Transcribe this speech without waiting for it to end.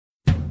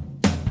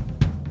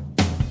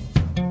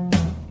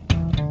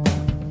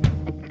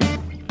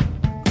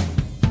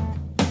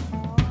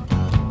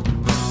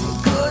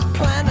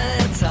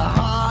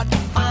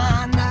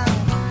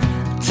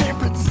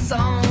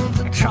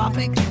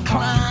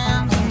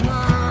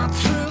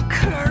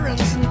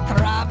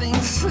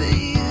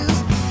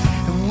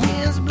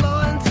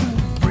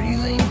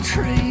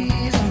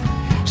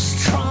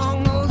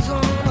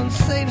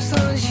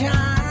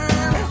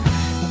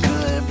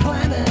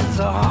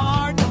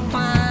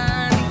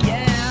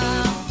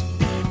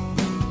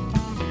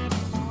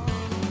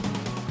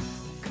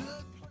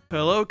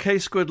Hello,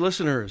 K-Squid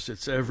listeners.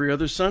 It's every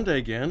other Sunday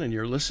again, and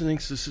you're listening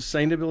to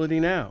Sustainability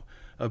Now,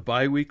 a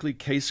bi-weekly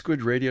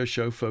K-Squid radio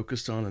show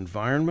focused on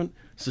environment,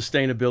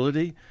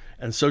 sustainability,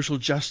 and social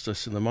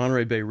justice in the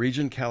Monterey Bay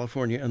region,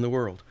 California, and the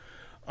world.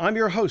 I'm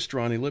your host,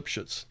 Ronnie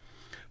Lipschutz.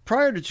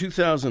 Prior to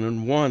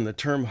 2001, the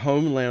term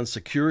Homeland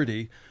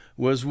Security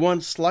was one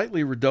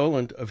slightly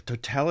redolent of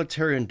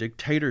totalitarian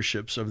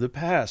dictatorships of the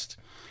past.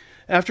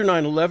 After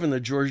 9/11, the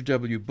George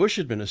W. Bush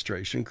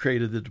administration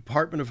created the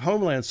Department of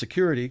Homeland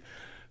Security,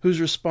 whose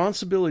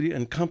responsibility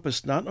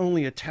encompassed not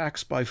only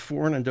attacks by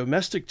foreign and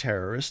domestic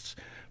terrorists,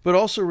 but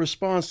also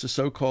response to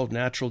so-called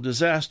natural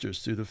disasters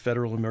through the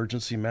Federal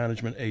Emergency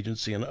Management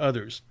Agency and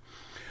others.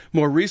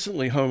 More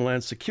recently,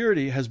 Homeland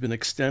Security has been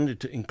extended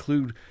to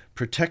include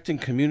protecting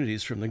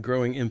communities from the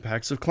growing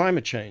impacts of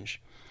climate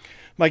change.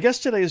 My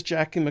guest today is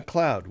Jackie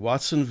McCloud,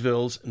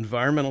 Watsonville's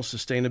Environmental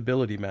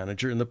Sustainability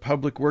Manager in the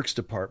Public Works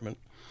Department.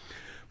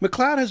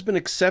 McCloud has been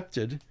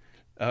accepted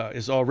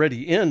is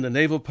already in the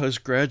Naval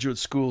Postgraduate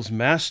School's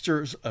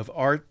Masters of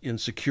Art in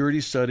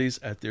Security Studies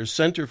at their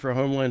Center for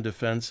Homeland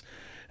Defense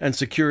and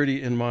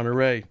Security in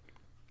Monterey.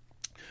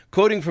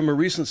 Quoting from a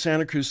recent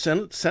Santa Cruz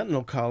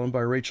Sentinel column by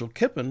Rachel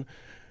Kippen,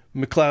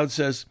 McCloud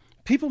says,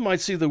 "People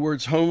might see the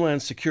words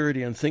Homeland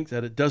Security and think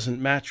that it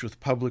doesn't match with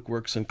public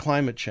works and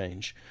climate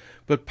change.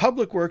 But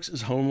public works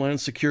is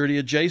Homeland Security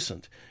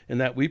adjacent in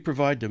that we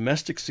provide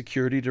domestic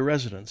security to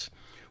residents.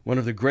 One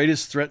of the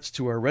greatest threats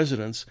to our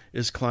residents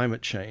is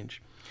climate change."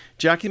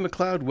 Jackie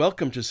McCloud,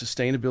 welcome to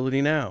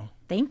Sustainability Now.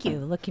 Thank you.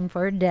 Looking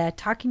forward to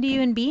talking to you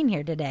and being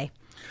here today.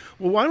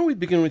 Well, why don't we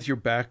begin with your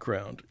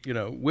background? You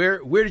know, where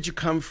did you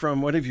come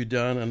from? What have you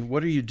done? And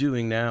what are you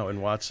doing now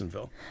in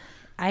Watsonville?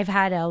 I've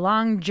had a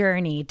long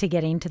journey to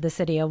getting to the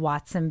city of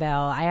Watsonville.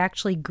 I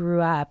actually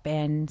grew up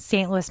in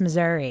St. Louis,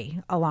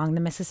 Missouri, along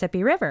the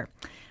Mississippi River.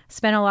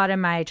 Spent a lot of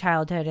my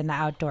childhood in the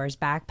outdoors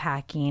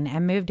backpacking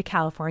and moved to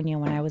California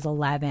when I was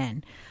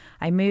 11.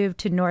 I moved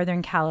to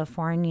Northern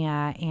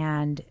California,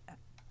 and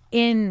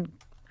in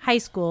high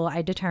school,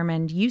 I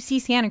determined UC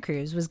Santa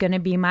Cruz was going to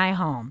be my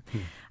home.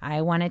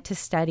 I wanted to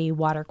study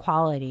water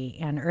quality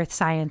and earth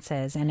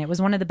sciences, and it was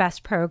one of the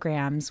best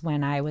programs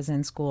when I was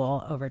in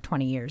school over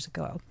 20 years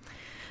ago.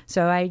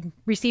 So I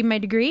received my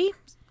degree,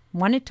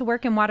 wanted to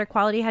work in water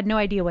quality, had no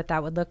idea what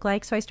that would look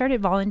like, so I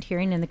started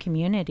volunteering in the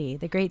community.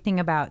 The great thing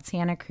about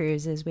Santa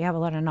Cruz is we have a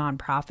lot of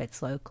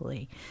nonprofits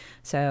locally.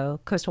 So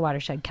Coastal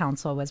Watershed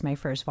Council was my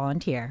first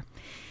volunteer.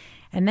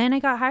 And then I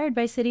got hired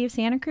by City of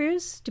Santa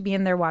Cruz to be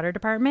in their water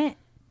department,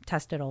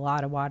 tested a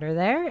lot of water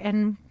there,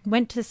 and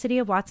went to the City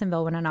of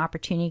Watsonville when an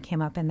opportunity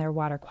came up in their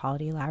water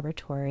quality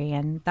laboratory.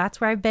 And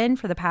that's where I've been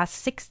for the past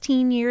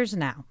 16 years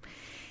now.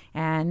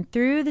 And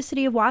through the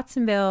City of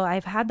Watsonville,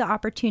 I've had the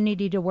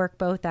opportunity to work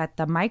both at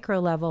the micro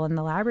level in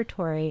the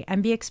laboratory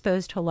and be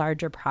exposed to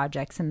larger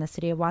projects in the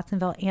City of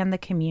Watsonville and the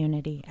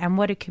community. And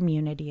what a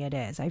community it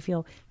is. I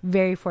feel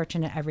very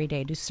fortunate every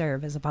day to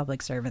serve as a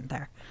public servant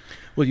there.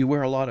 Well, you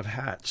wear a lot of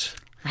hats.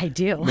 I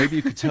do. Maybe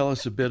you could tell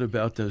us a bit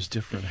about those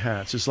different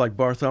hats. It's like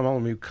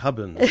Bartholomew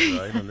Cubbins,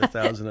 right, and the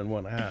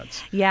 1,001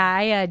 hats. Yeah,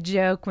 I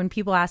joke when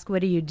people ask,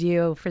 what do you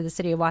do for the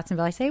City of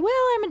Watsonville? I say, well,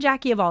 I'm a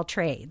Jackie of all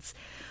trades.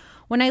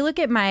 When I look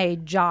at my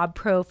job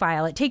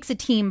profile, it takes a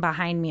team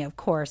behind me, of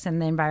course, in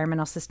the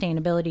Environmental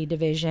Sustainability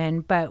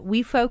Division, but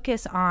we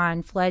focus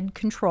on flood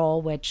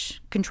control,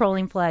 which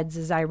controlling floods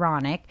is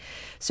ironic.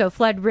 So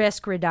flood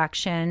risk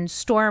reduction,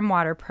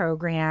 stormwater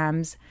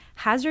programs,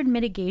 hazard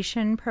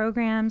mitigation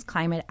programs,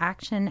 climate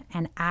action,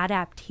 and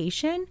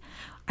adaptation.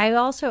 I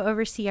also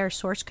oversee our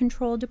source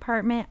control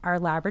department, our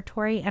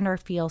laboratory, and our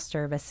field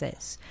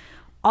services.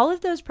 All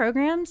of those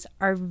programs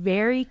are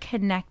very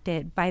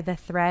connected by the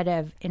thread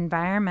of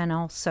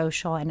environmental,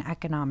 social, and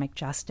economic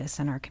justice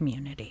in our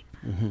community.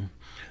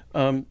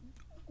 Mm-hmm.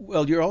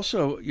 Well, you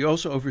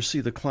also oversee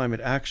the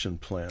climate action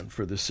plan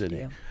for the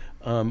city.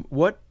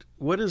 What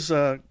is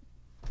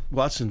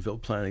Watsonville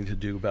planning to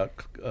do about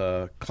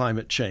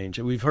climate change?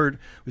 And we've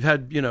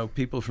had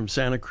people from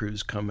Santa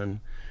Cruz come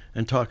in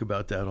and talk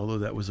about that, although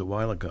that was a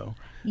while ago.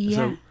 Yeah.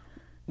 So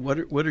what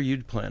are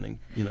you planning?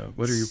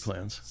 What are your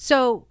plans?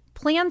 So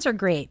plans are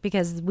great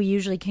because we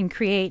usually can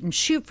create and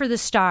shoot for the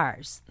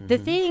stars. Mm-hmm. The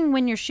thing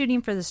when you're shooting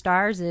for the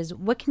stars is,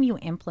 what can you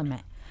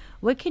implement?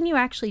 What can you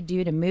actually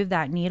do to move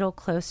that needle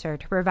closer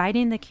to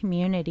providing the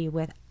community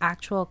with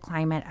actual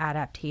climate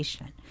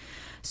adaptation?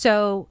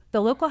 So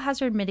the local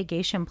hazard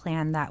mitigation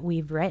plan that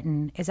we've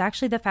written is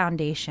actually the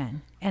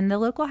foundation. And the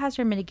local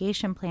hazard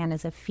mitigation plan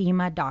is a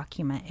FEMA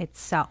document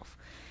itself.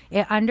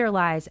 It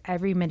underlies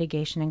every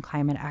mitigation and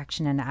climate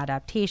action and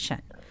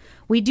adaptation.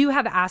 We do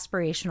have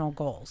aspirational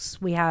goals.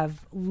 We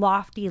have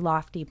lofty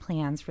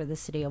plans for the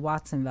city of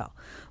Watsonville.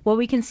 What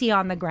we can see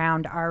on the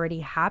ground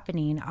already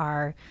happening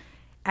are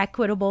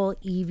equitable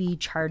EV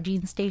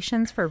charging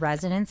stations for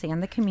residents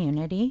and the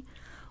community.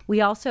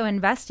 We also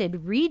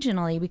invested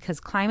regionally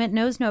because climate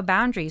knows no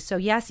boundaries. So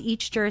yes,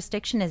 each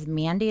jurisdiction is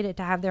mandated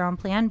to have their own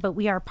plan, but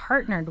we are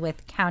partnered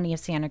with County of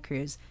Santa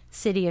Cruz,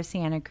 City of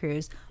Santa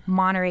Cruz,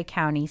 Monterey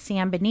County,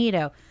 San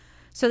Benito,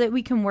 so that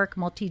we can work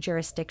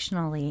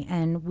multi-jurisdictionally.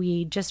 And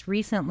we just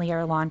recently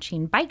are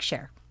launching Bike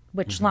Share,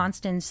 which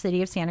launched in the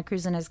city of Santa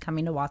Cruz and is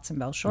coming to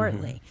Watsonville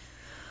shortly.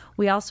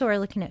 We also are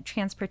looking at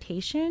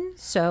transportation.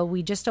 So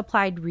we just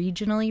applied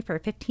regionally for a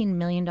 $15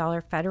 million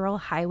Federal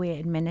Highway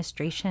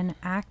Administration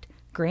Act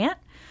grant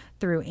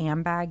through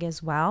AMBAG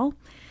as well.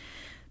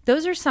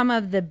 Those are some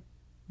of the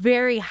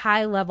very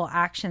high-level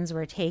actions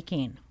we're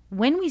taking.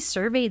 When we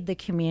surveyed the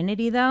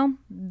community, though,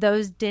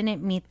 those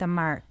didn't meet the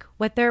mark.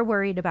 What they're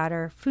worried about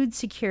are food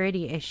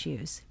security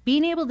issues,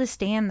 being able to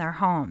stay in their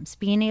homes,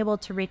 being able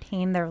to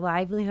retain their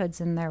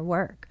livelihoods and their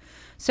work.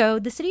 So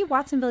the city of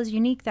Watsonville is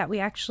unique that we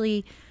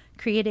actually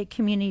created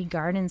community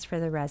gardens for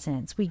the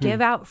residents. We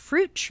give out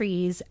fruit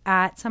trees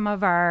at some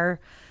of our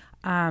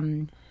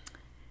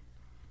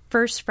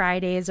First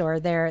Fridays, or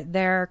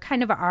they're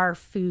kind of our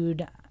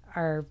food,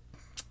 I'm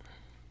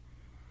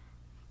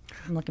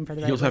looking for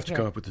the right You'll have word to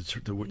come here. up with the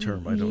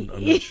term. I'm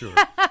not sure.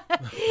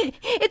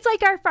 It's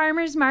like our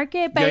farmers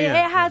market, but it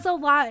has a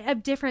lot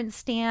of different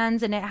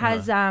stands, and it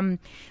has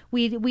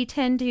we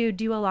tend to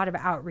do a lot of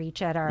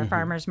outreach at our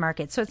farmers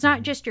market. So it's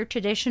not just your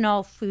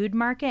traditional food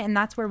market, and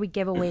that's where we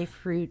give away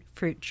fruit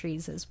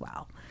trees as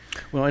well.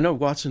 Well, I know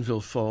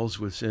Watsonville falls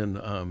within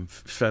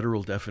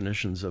federal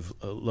definitions of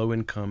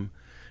low-income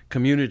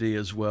community,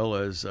 as well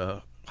as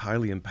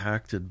highly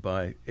impacted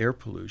by air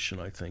pollution,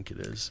 I think it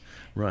is.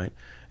 Right.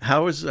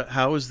 How is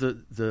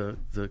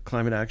the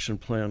Climate Action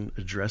Plan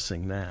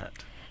addressing that?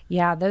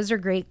 Yeah, those are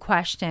great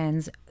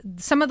questions.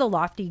 Some of the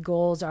lofty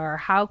goals are,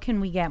 how can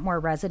we get more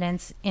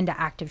residents into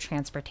active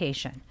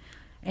transportation?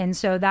 And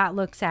so that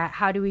looks at,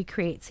 how do we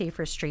create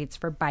safer streets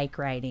for bike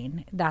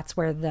riding? That's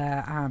where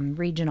the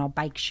regional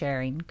bike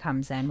sharing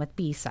comes in with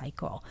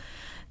B-Cycle.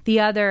 The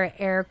other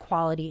air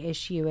quality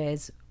issue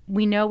is,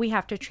 we know we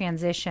have to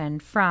transition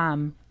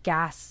from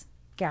gas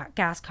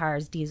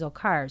cars, diesel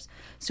cars.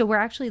 So we're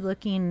actually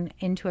looking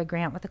into a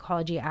grant with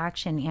Ecology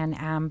Action and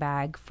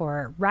AMBAG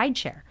for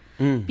rideshare.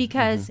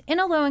 Because in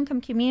a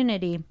low-income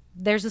community,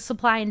 there's a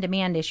supply and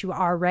demand issue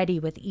already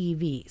with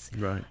EVs.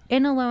 Right.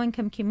 In a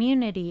low-income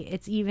community,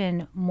 it's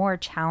even more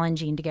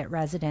challenging to get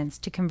residents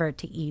to convert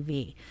to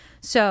EV.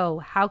 So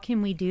how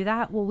can we do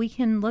that? Well, we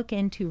can look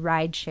into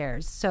ride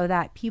shares so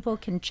that people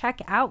can check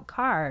out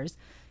cars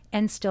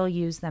and still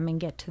use them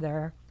and get to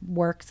their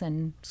works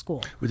and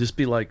school. Would this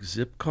be like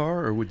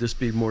Zipcar, or would this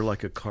be more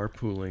like a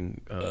carpooling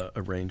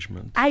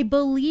arrangement? I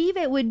believe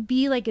it would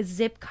be like a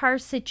Zipcar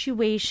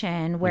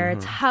situation where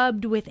it's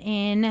hubbed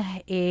within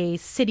a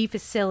city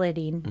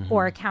facility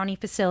or a county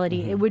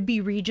facility. It would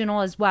be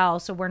regional as well,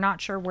 so we're not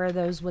sure where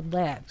those would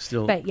live.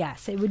 Still, but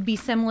yes, it would be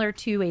similar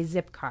to a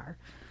Zipcar.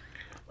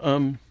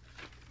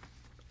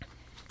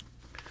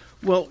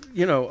 Well,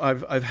 you know,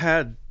 I've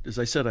had, as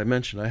I said, I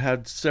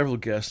had several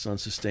guests on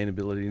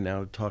sustainability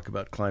now to talk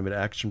about climate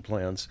action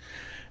plans,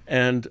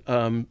 and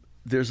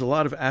there's a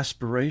lot of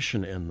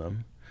aspiration in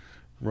them,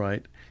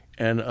 right,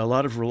 and a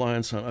lot of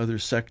reliance on other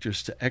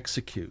sectors to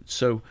execute.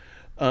 So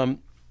on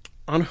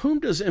whom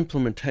does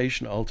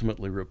implementation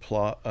ultimately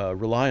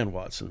rely in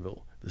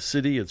Watsonville? The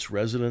city, its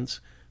residents,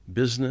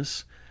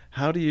 business?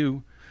 How do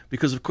you,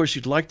 because of course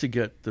you'd like to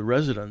get the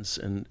residents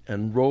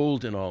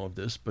enrolled in all of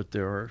this, but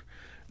there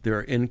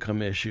are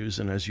income issues,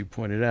 and as you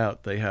pointed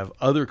out, they have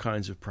other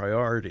kinds of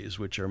priorities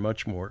which are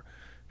much more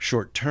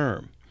short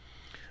term.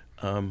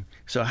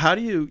 So how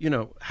do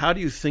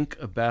you think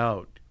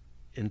about,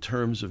 in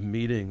terms of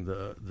meeting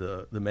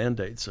the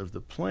mandates of the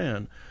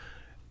plan,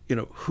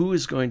 who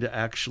is going to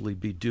actually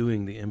be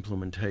doing the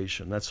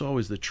implementation? That's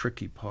always the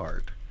tricky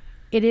part.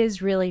 It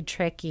is really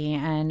tricky,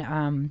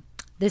 and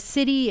the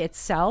city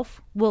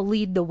itself will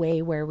lead the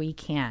way where we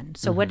can.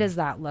 So what does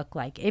that look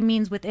like? It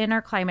means within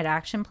our climate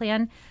action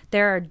plan,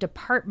 there are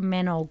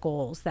departmental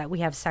goals that we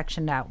have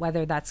sectioned out,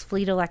 whether that's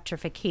fleet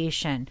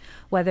electrification,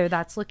 whether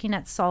that's looking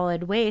at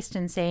solid waste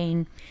and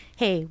saying,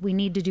 hey, we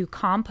need to do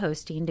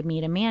composting to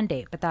meet a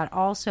mandate, but that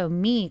also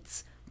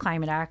meets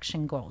climate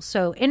action goals.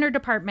 So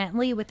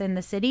interdepartmentally within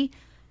the city,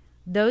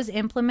 those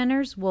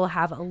implementers will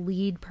have a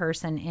lead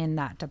person in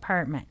that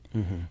department.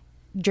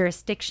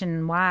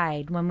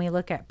 Jurisdiction-wide, when we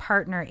look at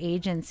partner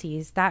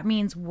agencies, that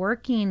means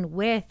working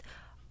with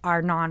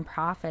our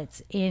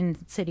nonprofits in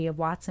the city of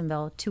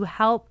Watsonville to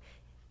help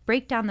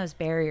break down those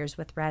barriers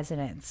with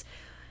residents.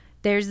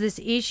 There's this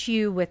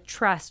issue with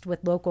trust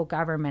with local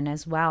government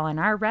as well, and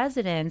our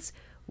residents,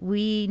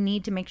 we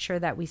need to make sure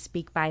that we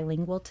speak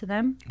bilingual to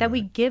them, that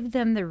we give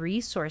them the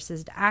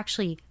resources to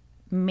actually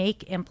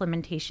make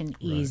implementation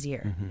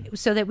easier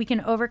so that we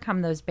can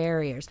overcome those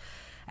barriers.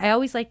 I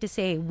always like to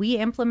say we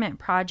implement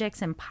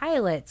projects and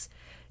pilots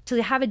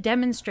to have a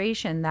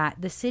demonstration that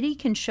the city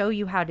can show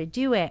you how to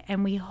do it,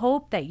 and we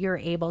hope that you're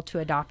able to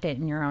adopt it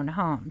in your own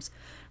homes.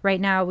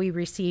 Right now, we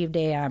received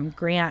a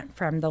grant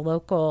from the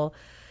local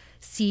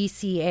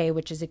CCA,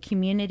 which is a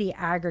community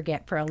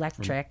aggregate for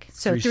electric.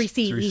 So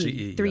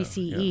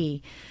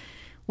 3CE.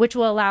 which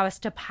will allow us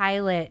to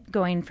pilot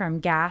going from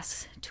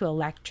gas to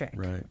electric.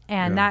 Right.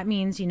 And that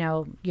means,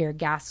 your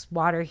gas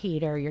water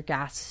heater, your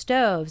gas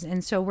stoves.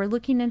 And so we're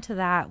looking into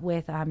that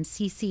with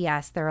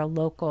CCS. They're a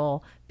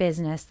local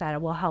business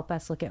that will help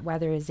us look at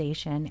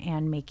weatherization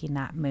and making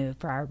that move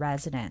for our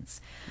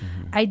residents.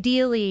 Mm-hmm.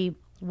 Ideally,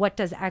 what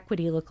does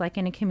equity look like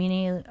in a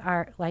community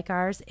like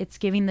ours? It's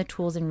giving the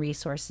tools and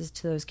resources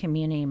to those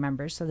community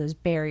members so those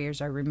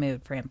barriers are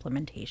removed for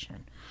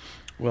implementation.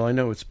 Well, I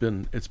know it's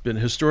been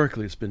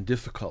historically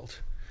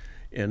difficult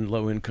in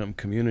low-income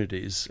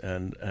communities,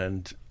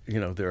 and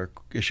there are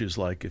issues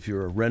like if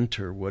you're a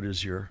renter, what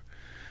is your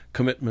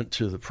commitment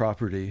to the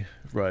property,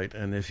 right?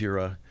 And if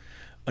you're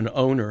an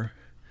owner,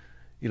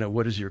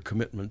 what is your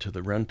commitment to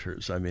the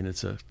renters? I mean,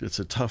 it's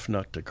a tough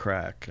nut to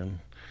crack, and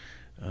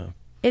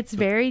it's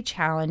very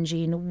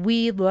challenging.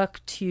 We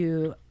look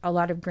to a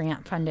lot of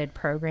grant-funded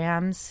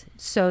programs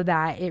so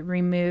that it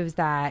removes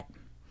that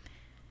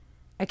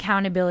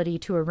accountability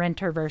to a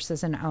renter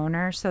versus an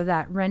owner, so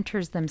that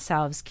renters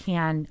themselves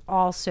can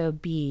also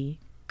be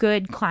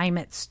good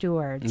climate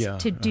stewards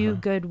to do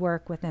good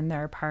work within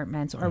their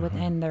apartments or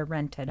within their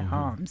rented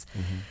homes.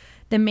 Mm-hmm.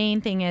 The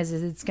main thing is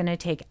it's going to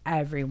take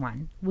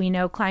everyone. We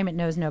know climate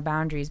knows no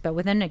boundaries, but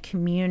within a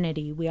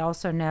community, we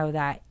also know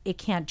that it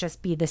can't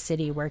just be the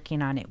city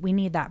working on it. We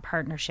need that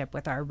partnership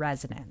with our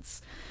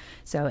residents.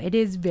 So it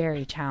is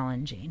very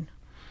challenging.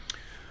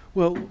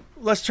 Well,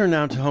 let's turn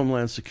now to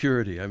Homeland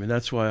Security. I mean,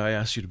 that's why I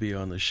asked you to be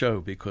on the show,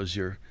 because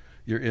you're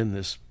in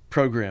this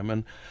program.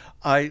 And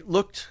I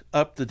looked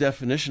up the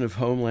definition of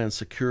Homeland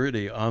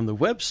Security on the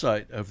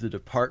website of the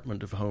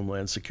Department of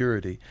Homeland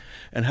Security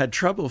and had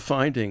trouble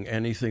finding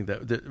anything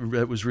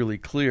that was really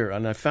clear.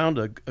 And I found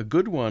a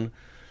good one,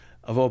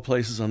 of all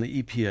places, on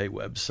the EPA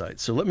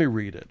website. So let me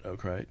read it,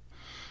 okay?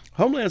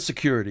 Homeland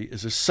Security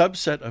is a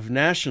subset of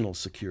national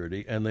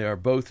security, and they are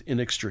both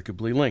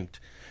inextricably linked.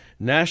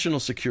 National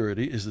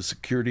security is the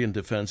security and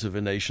defense of a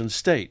nation's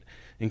state,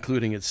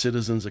 including its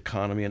citizens,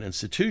 economy, and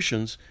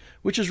institutions,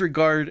 which is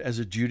regarded as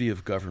a duty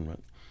of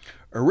government.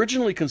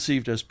 Originally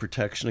conceived as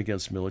protection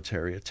against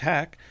military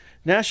attack,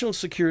 national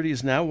security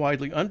is now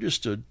widely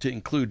understood to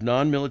include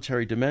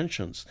non-military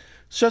dimensions,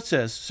 such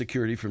as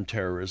security from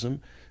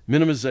terrorism,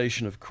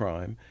 minimization of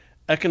crime,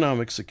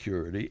 economic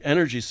security,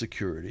 energy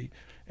security,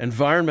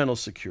 environmental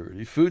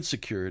security, food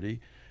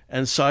security,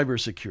 and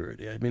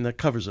cybersecurity. I mean, that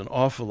covers an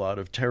awful lot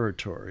of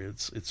territory.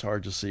 It's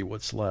hard to see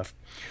what's left.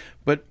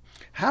 But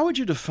how would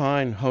you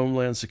define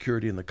Homeland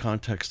Security in the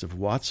context of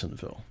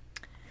Watsonville?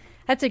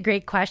 That's a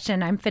great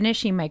question. I'm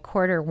finishing my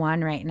quarter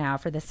one right now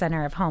for the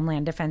Center of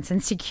Homeland Defense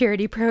and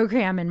Security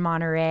program in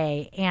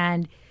Monterey.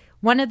 And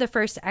one of the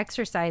first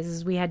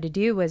exercises we had to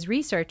do was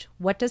research,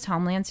 what does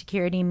Homeland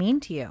Security mean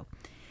to you?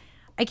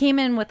 I came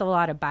in with a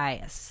lot of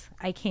bias.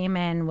 I came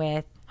in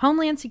with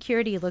Homeland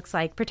Security looks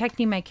like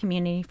protecting my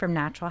community from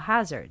natural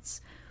hazards.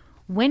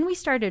 When we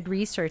started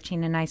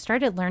researching and I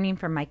started learning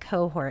from my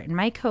cohort, and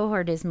my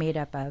cohort is made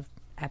up of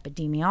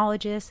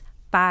epidemiologists,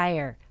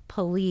 fire,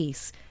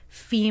 police,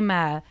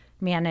 FEMA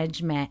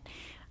management,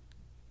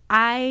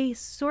 I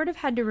sort of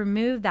had to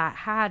remove that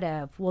hat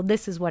of, well,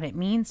 this is what it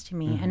means to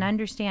me, and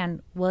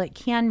understand, well, it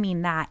can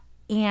mean that,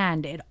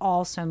 and it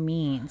also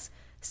means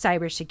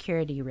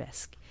cybersecurity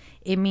risk.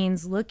 It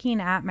means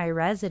looking at my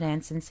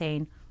residents and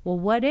saying, well,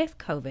 what if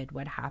COVID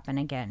would happen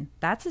again?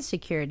 That's a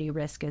security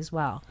risk as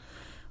well.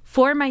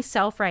 For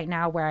myself right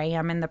now, where I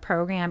am in the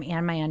program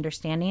and my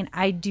understanding,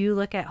 I do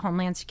look at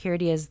Homeland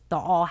Security as the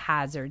all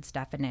hazards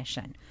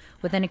definition.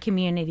 Within a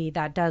community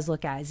that does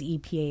look at, as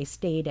EPA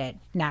stated,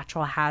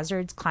 natural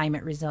hazards,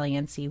 climate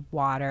resiliency,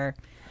 water,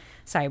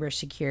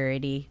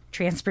 cybersecurity,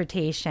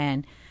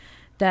 transportation.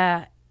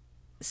 The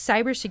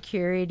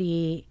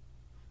cybersecurity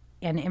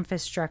and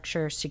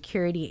infrastructure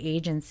security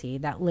agency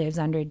that lives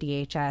under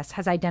DHS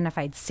has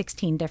identified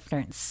 16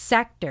 different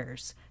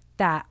sectors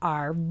that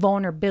are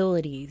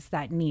vulnerabilities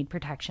that need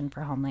protection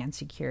for Homeland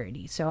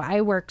Security. So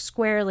I work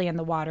squarely in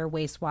the water,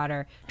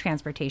 wastewater,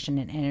 transportation,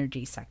 and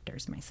energy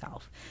sectors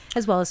myself,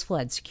 as well as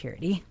flood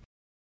security.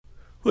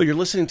 Well, you're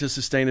listening to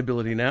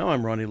Sustainability Now.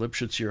 I'm Ronnie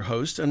Lipschutz, your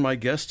host, and my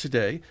guest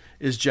today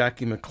is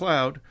Jackie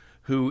McCloud,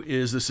 who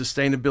is the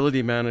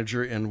sustainability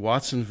manager in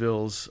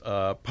Watsonville's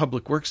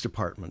Public Works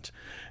Department.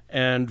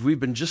 And we've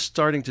been just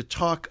starting to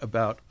talk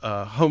about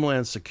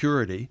Homeland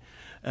Security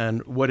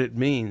and what it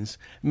means.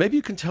 Maybe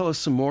you can tell us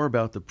some more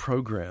about the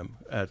program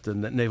at the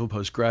Naval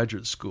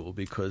Postgraduate School,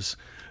 because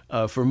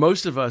for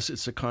most of us,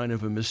 it's a kind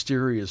of a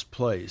mysterious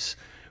place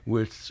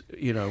with,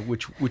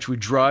 which we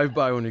drive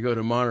by when we go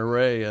to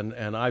Monterey.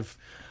 And I've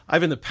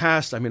in the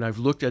past, I've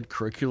looked at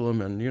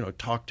curriculum and,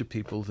 talked to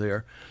people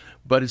there.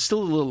 But it's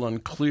still a little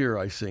unclear,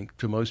 I think,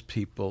 to most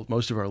people,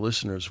 most of our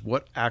listeners,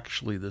 what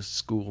actually this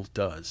school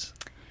does.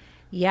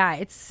 Yeah,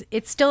 it's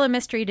still a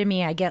mystery to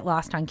me. I get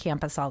lost on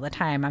campus all the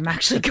time. I'm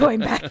actually going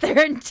back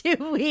there in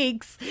 2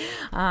 weeks.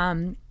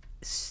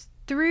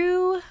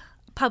 Through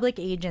public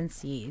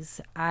agencies,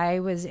 I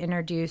was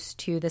introduced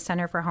to the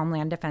Center for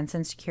Homeland Defense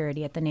and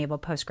Security at the Naval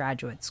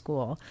Postgraduate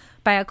School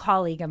by a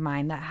colleague of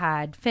mine that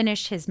had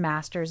finished his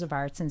Master's of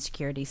Arts in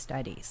Security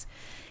Studies.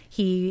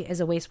 He is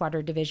a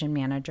wastewater division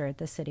manager at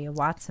the city of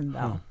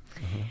Watsonville.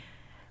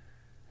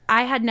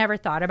 I had never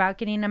thought about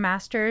getting a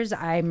master's.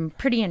 I'm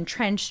pretty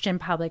entrenched in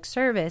public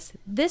service.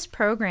 This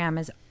program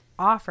is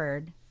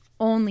offered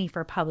only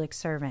for public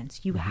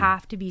servants. You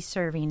have to be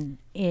serving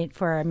it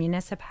for a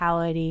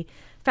municipality,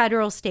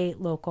 federal, state,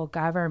 local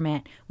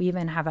government. We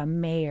even have a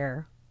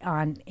mayor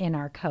in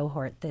our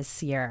cohort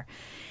this year.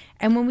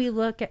 And when we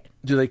look at...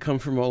 Do they come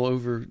from all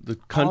over the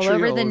country?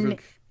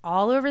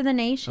 All over the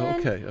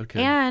nation.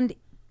 Okay. And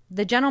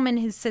the gentleman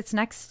who sits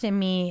next to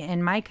me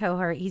in my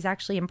cohort, he's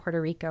actually in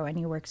Puerto Rico and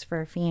he works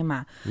for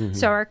FEMA.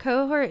 So our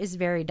cohort is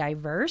very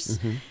diverse.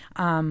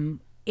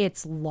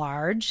 It's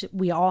large.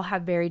 We all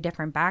have very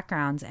different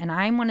backgrounds. And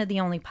I'm one of the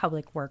only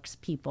public works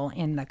people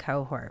in the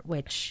cohort,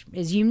 which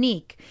is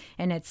unique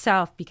in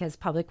itself because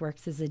public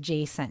works is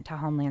adjacent to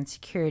Homeland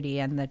Security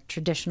and the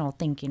traditional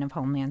thinking of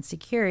Homeland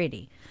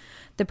Security.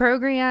 The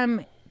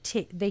program,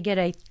 they get,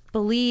 I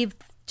believe,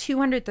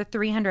 200 to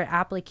 300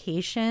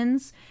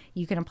 applications.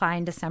 You can apply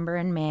in December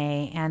and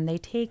May, and they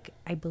take,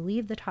 I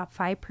believe, the top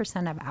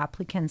 5% of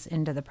applicants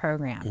into the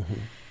program.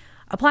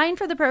 Applying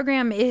for the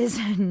program is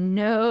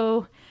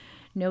no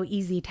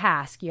easy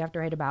task. You have to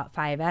write about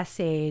 5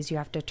 essays. You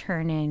have to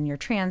turn in your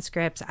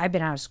transcripts. I've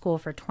been out of school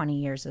for 20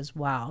 years as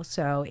well,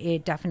 so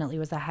it definitely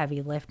was a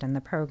heavy lift in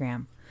the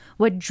program.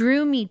 What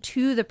drew me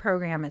to the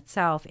program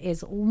itself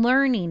is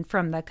learning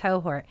from the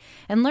cohort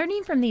and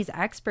learning from these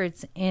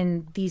experts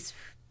in these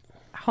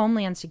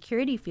Homeland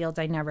Security fields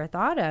I never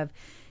thought of.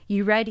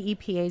 You read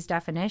EPA's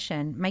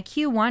definition. My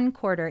Q1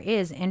 quarter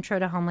is Intro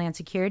to Homeland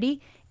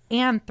Security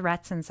and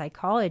Threats and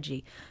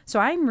Psychology. So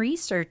I'm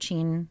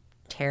researching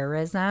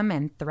terrorism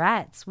and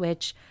threats,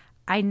 which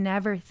I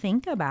never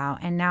think about.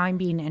 And now I'm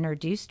being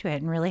introduced to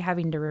it and really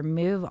having to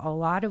remove a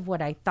lot of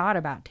what I thought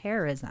about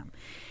terrorism.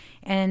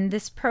 And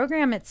this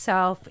program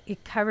itself,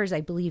 it covers, I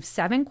believe,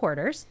 7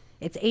 quarters.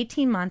 It's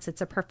 18 months.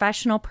 It's a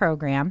professional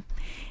program.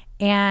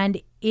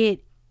 And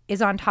it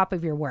is on top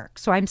of your work.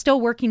 So I'm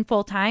still working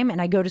full time and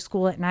I go to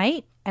school at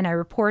night and I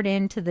report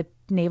into the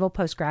Naval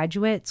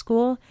Postgraduate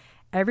School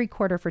every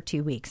quarter for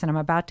 2 weeks. And I'm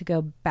about to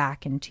go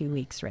back in 2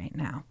 weeks right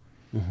now.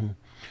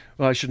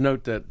 Well, I should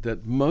note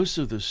that most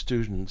of the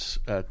students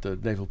at the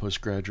Naval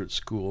Postgraduate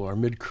School are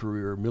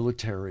mid-career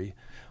military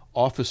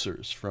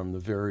officers from the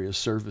various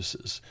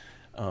services.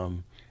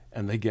 And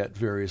they get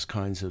various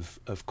kinds of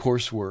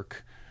coursework,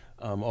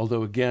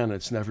 although, again,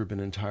 it's never been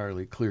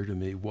entirely clear to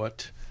me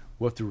what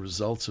the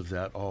results of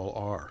that all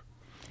are.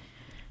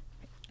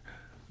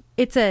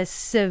 It's a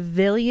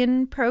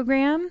civilian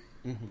program,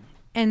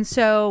 and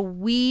so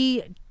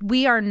we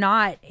are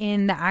not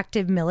in the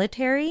active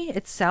military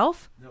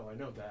itself. No, I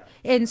know that.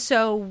 And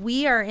so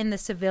we are in the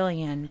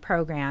civilian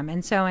program.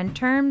 And so in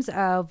terms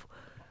of...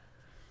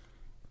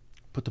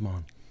 Put them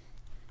on.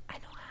 I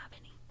don't have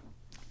any.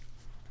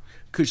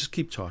 Could just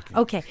keep talking.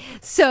 Okay.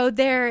 So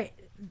they're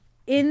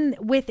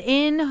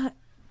within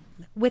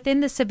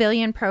the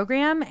civilian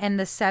program and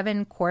the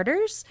 7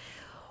 quarters,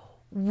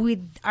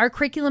 our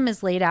curriculum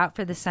is laid out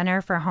for the Center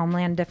for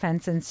Homeland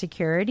Defense and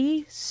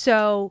Security.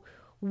 So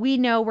we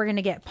know we're going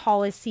to get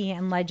policy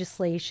and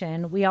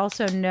legislation. We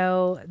also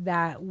know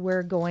that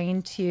we're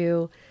going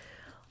to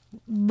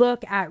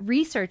look at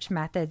research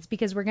methods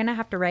because we're going to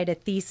have to write a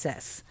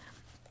thesis.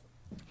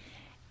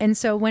 And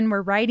so when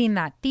we're writing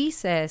that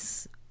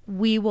thesis,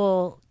 we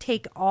will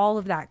take all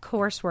of that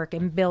coursework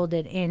and build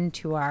it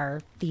into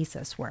our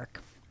thesis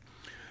work.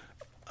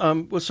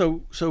 Well,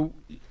 so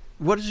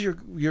what is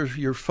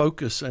your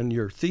focus and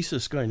your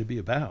thesis going to be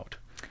about?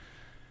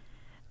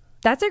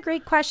 That's a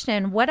great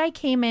question. What I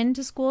came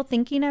into school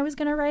thinking I was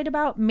going to write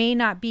about may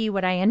not be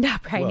what I end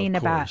up writing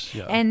about.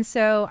 Yeah. And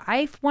so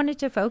I wanted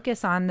to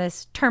focus on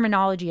this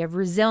terminology of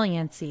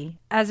resiliency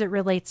as it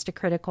relates to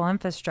critical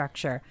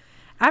infrastructure.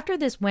 After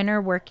this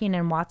winter working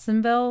in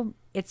Watsonville,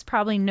 it's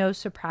probably no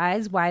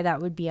surprise why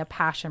that would be a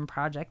passion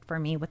project for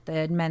me with the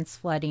immense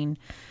flooding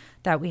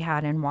that we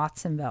had in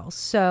Watsonville.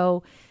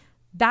 So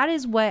that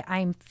is what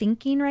I'm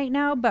thinking right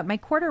now. But my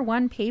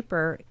Q1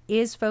 paper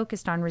is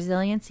focused on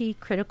resiliency,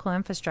 critical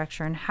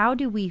infrastructure, and how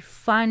do we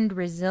fund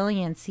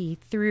resiliency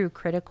through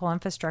critical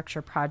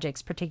infrastructure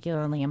projects,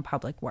 particularly in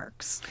public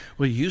works.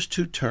 Well, you used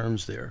 2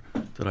 terms there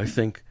that I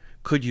think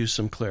could use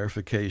some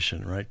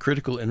clarification, right?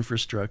 Critical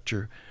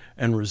infrastructure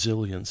and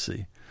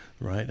resiliency,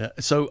 right?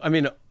 So, I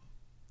mean,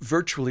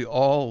 virtually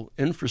all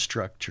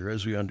infrastructure,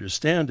 as we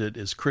understand it,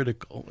 is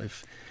critical.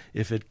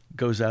 If it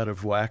goes out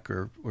of whack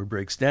or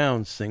breaks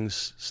down,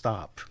 things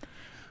stop.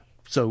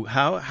 So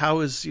how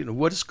is,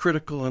 what is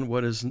critical and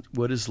what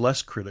is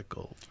less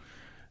critical?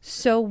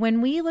 So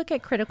when we look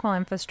at critical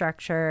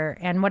infrastructure,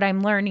 and what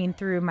I'm learning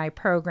through my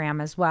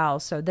program as well,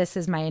 so this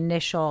is my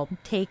initial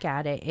take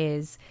at it,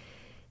 is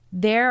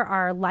there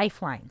are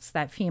lifelines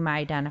that FEMA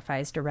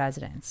identifies to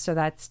residents. So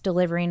that's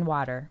delivering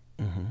water,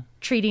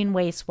 treating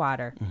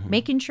wastewater,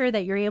 making sure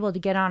that you're able to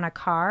get in a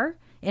car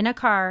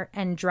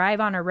and drive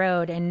on a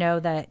road and know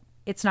that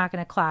it's not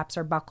going to collapse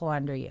or buckle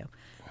under you.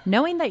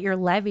 Knowing that your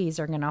levees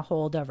are going to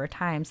hold over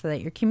time so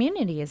that your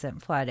community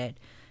isn't flooded.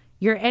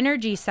 Your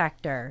energy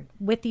sector,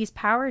 with these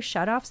power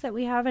shutoffs that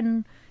we have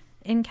in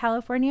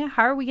California,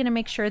 how are we going to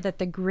make sure that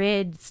the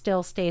grid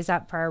still stays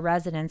up for our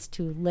residents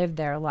to live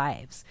their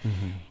lives?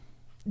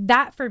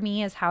 That, for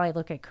me, is how I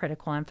look at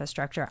critical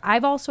infrastructure.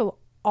 I've also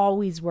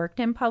always worked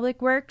in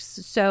public works,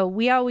 so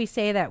we always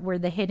say that we're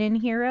the hidden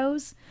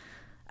heroes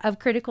of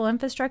critical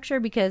infrastructure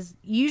because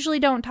you usually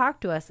don't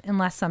talk to us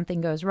unless something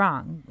goes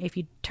wrong. If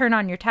you turn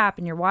on your tap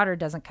and your water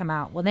doesn't come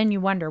out, well, then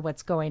you wonder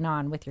what's going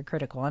on with your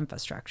critical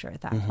infrastructure at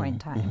that point in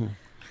time.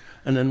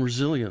 And then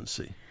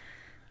resiliency,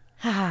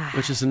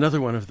 which is another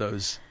one of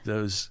those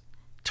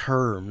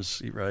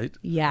terms, right?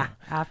 Yeah,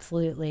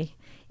 absolutely.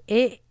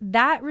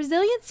 That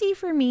resiliency,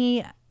 for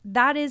me,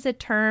 that is a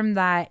term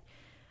that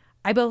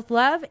I both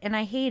love and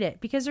I hate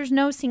it because there's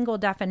no single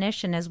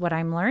definition, is what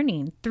I'm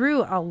learning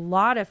through a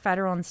lot of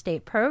federal and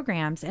state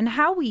programs and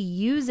how we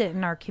use it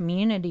in our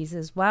communities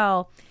as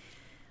well.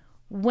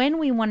 When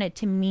we want it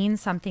to mean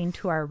something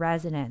to our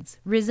residents,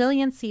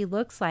 resiliency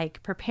looks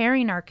like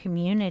preparing our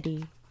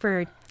community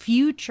for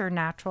future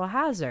natural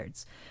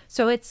hazards.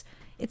 So it's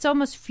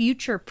almost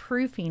future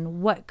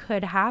proofing what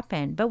could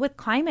happen. But with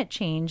climate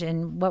change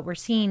and what we're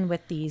seeing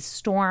with these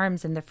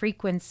storms and the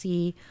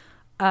frequency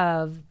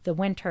of the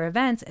winter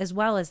events, as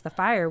well as the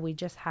fire we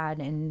just had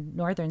in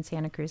northern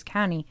Santa Cruz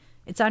County,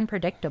 it's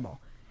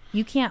unpredictable.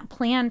 You can't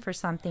plan for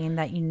something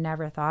that you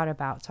never thought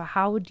about. So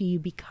how do you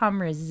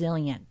become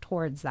resilient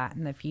towards that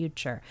in the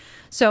future?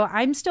 So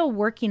I'm still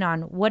working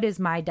on what is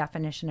my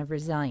definition of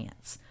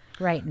resilience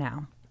right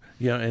now.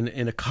 Yeah, and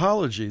in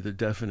ecology, the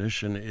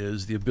definition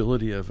is the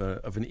ability of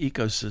an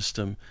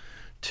ecosystem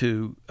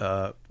to,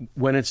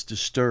 when it's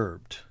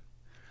disturbed,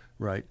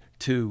 right,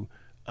 to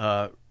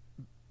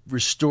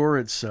restore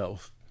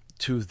itself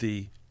to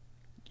the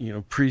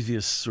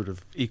previous sort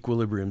of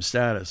equilibrium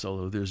status,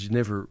 although there's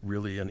never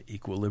really an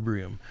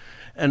equilibrium.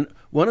 And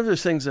one of the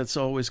things that's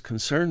always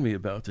concerned me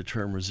about the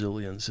term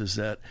resilience is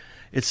that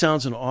it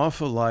sounds an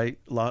awful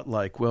lot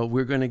like, well,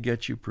 we're going to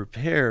get you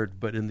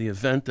prepared, but in the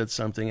event that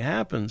something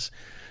happens,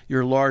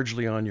 you're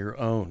largely on your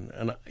own.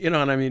 And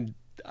I mean,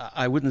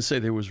 I wouldn't say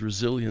there was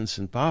resilience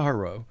in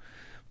Pajaro,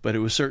 but it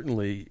was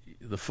certainly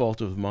the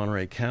fault of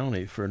Monterey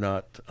County for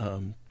not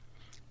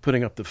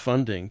putting up the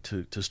funding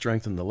to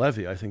strengthen the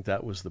levee. I think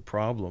that was the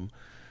problem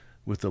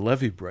with the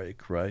levee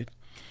break, right?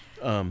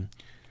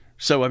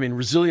 So, I mean,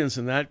 resilience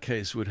in that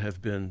case would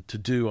have been to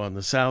do on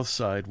the south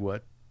side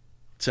what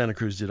Santa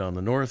Cruz did on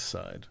the north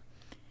side,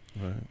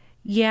 right?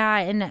 Yeah,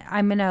 and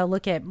I'm going to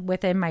look at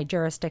within my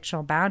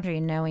jurisdictional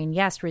boundary, knowing,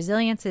 yes,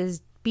 resilience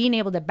is being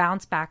able to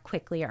bounce back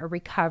quickly or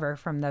recover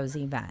from those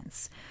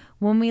events.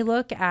 When we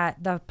look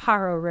at the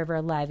Pajaro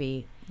River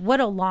levee, what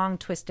a long,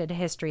 twisted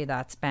history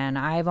that's been.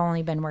 I've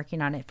only been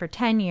working on it for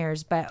 10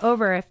 years, but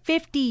over a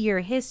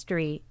 50-year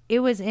history, it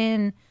was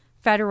in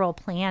federal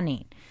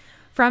planning.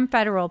 From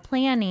federal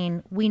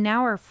planning, we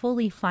now are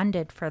fully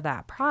funded for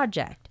that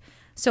project.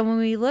 So when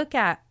we look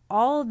at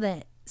all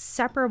the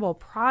separable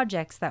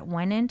projects that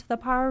went into the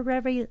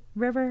Pajaro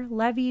River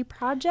levee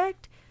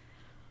project,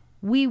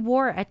 we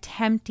were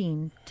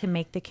attempting to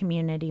make the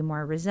community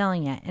more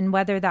resilient. And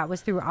whether that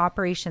was through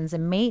operations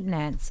and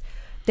maintenance,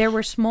 there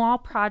were small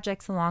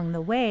projects along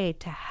the way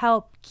to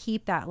help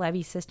keep that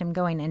levee system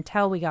going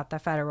until we got the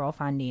federal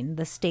funding,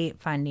 the state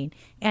funding,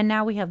 and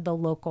now we have the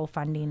local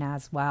funding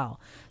as well.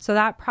 So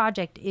that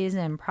project is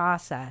in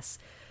process.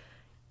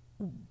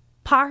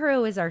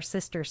 Pajaro is our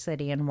sister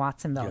city in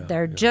Watsonville.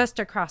 They're just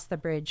across the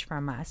bridge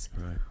from us.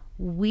 Right.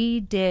 We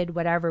did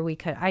whatever we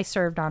could. I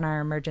served on our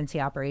emergency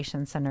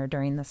operations center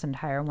during this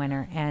entire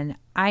winter, and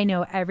I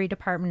know every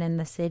department in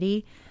the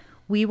city.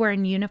 We were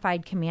in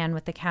unified command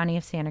with the County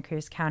of Santa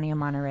Cruz, County of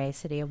Monterey,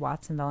 City of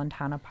Watsonville, and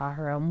Town of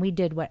Pajaro, and we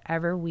did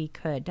whatever we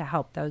could to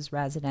help those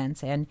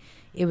residents, and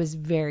it was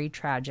very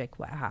tragic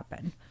what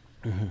happened.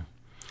 Mm-hmm.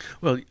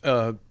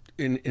 Well,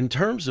 in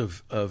terms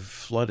of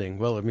flooding,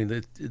 well, I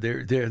mean,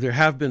 there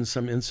have been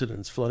some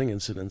flooding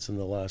incidents in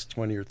the last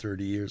 20 or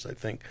 30 years, I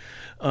think.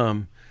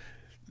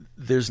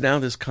 There's now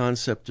this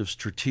concept of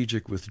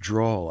strategic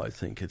withdrawal, I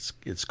think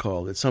it's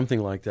called. It's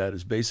something like that.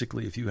 Is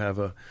basically if you have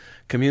a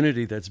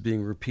community that's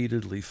being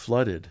repeatedly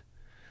flooded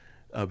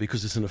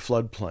because it's in a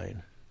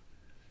floodplain,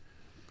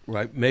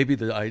 right? Maybe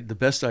the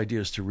best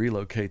idea is to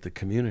relocate the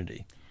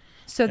community.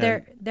 So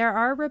there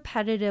are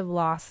repetitive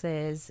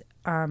losses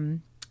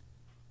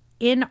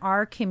in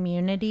our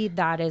community.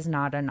 That is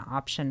not an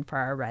option for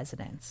our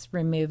residents.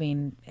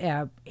 Removing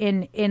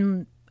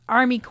in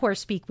Army Corps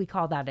speak, we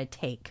call that a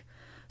take.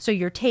 So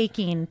you're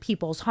taking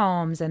people's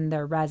homes and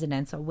their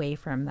residents away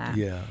from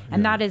them.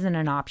 And that isn't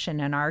an option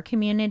in our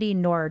community,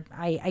 nor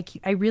I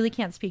really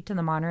can't speak to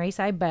the Monterey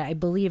side, but I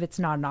believe it's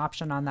not an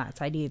option on that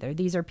side either.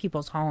 These are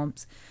people's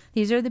homes.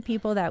 These are the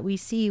people that we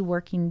see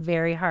working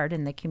very hard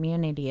in the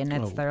community, and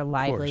it's their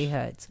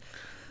livelihoods.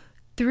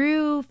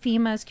 Through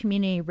FEMA's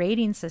community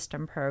rating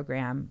system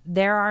program,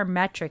 there are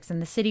metrics,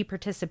 and the city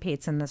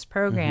participates in this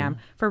program.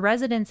 For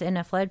residents in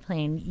a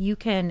floodplain, you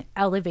can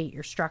elevate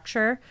your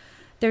structure.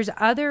 There's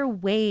other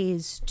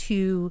ways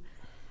to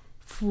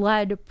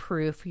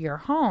flood-proof your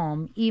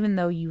home, even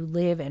though you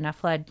live in a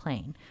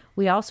floodplain.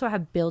 We also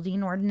have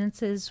building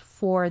ordinances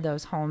for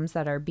those homes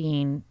that are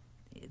being,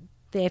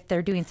 if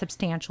they're doing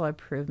substantial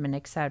improvement,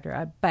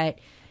 etc. But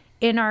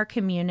in our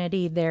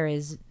community,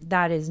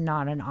 that is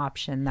not an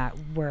option that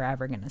we're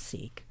ever going to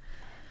seek.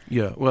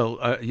 Yeah, well,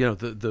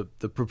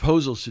 the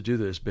proposals to do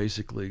this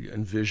basically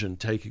envision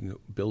taking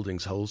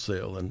buildings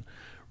wholesale and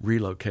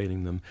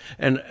relocating them,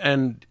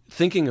 and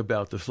thinking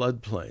about the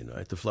floodplain.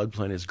 Right, the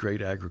floodplain is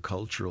great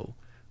agricultural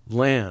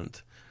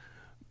land,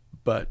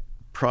 but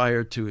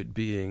prior to it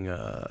being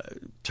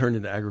turned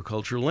into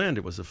agricultural land,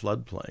 it was a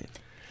floodplain.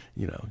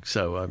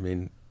 So I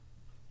mean,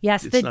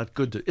 yes, it's not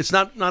good. It's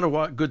not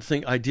a good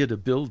idea to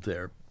build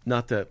there.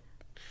 Not that.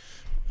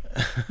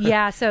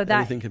 Yeah, so that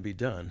anything can be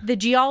done. The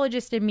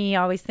geologist in me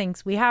always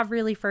thinks we have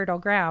really fertile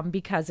ground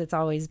because it's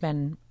always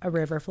been a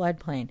river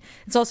floodplain.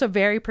 It's also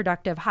very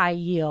productive, high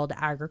yield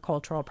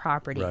agricultural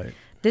property. Right.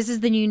 This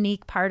is the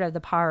unique part of the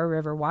Powder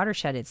River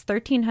watershed. It's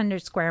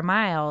 1,300 square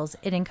miles.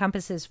 It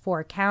encompasses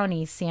 4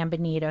 counties, San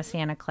Benito,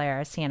 Santa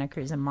Clara, Santa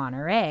Cruz, and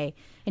Monterey.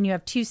 And you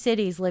have 2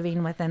 cities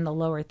living within the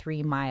lower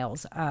 3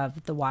 miles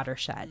of the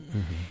watershed.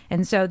 Mm-hmm.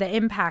 And so the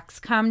impacts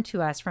come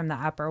to us from the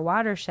upper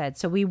watershed.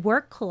 So we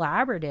work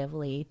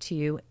collaboratively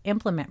to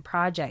implement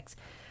projects.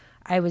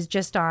 I was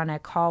just on a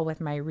call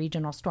with my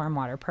regional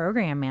stormwater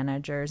program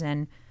managers,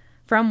 and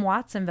from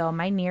Watsonville,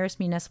 my nearest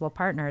municipal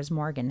partner is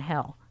Morgan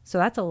Hill. So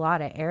that's a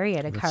lot of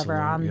area to cover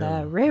on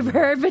the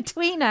river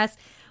between us,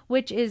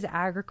 which is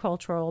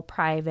agricultural,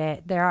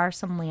 private. There are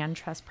some land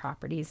trust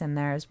properties in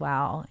there as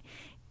well.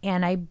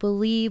 And I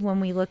believe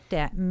when we looked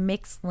at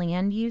mixed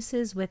land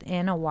uses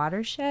within a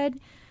watershed,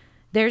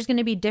 there's going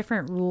to be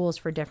different rules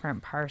for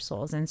different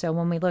parcels. And so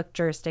when we look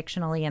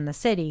jurisdictionally in the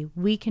city,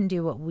 we can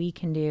do what we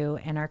can do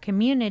in our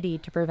community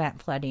to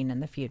prevent flooding in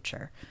the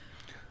future.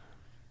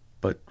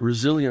 But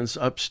resilience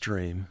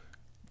upstream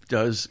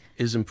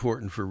is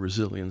important for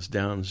resilience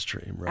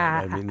downstream,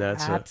 right? I mean,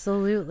 that's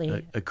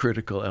absolutely a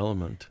critical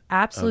element.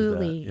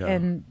 Absolutely. Of that, yeah.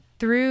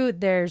 And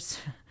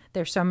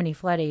there's so many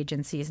flood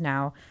agencies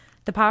now.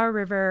 The Powder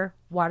River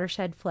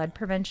Watershed Flood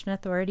Prevention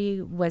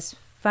Authority was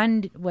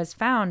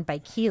found by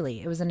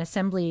Keeley. It was an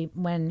assembly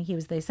when he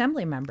was the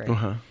assembly member.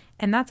 Uh-huh.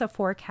 And that's a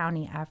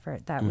 4-county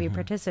effort that we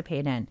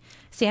participate in.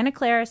 Santa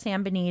Clara,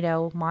 San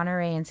Benito,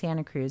 Monterey, and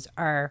Santa Cruz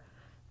are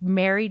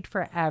married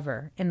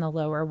forever in the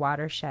lower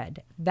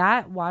watershed.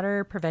 That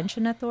watershed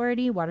prevention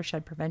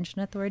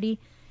authority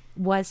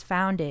was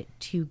founded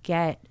to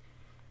get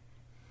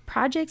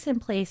projects in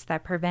place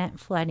that prevent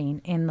flooding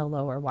in the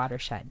lower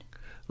watershed.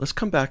 Let's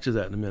come back to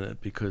that in a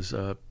minute, because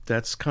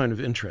that's kind of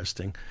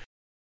interesting.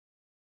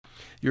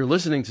 You're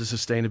listening to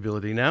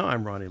Sustainability Now.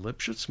 I'm Ronnie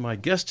Lipschutz. My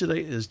guest today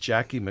is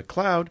Jackie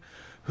McCloud,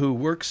 who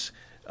works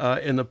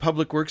in the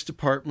Public Works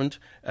Department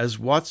of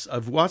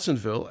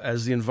Watsonville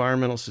as the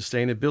Environmental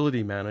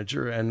Sustainability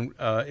Manager, and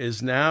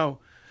is now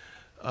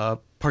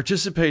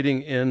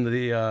participating in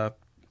the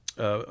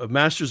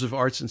Masters of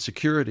Arts in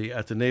Security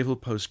at the Naval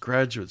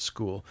Postgraduate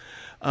School.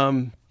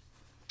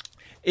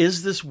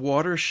 Is this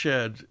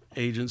watershed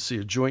agency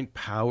a joint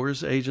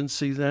powers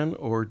agency then,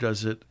 or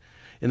does it,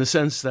 in the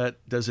sense that,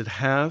 does it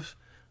have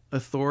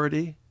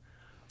authority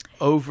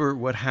over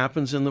what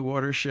happens in the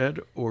watershed,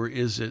 or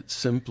is it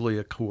simply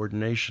a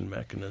coordination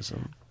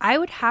mechanism? I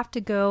would have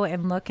to go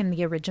and look in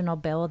the original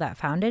bill that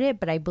founded it,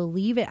 but I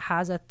believe it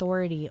has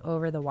authority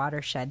over the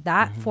watershed.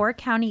 That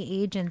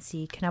 4-county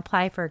agency can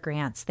apply for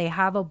grants. They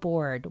have a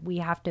board. We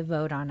have to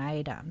vote on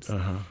items.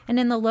 Uh-huh. And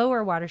in the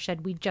lower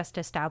watershed, we just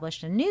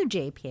established a new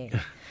JPA.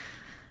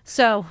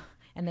 So,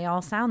 and they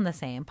all sound the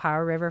same,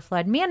 Powder River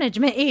Flood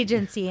Management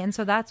Agency. And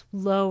so that's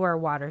lower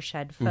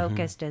watershed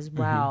focused as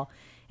well.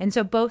 And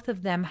so both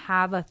of them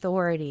have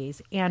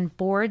authorities and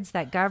boards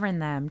that govern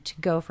them to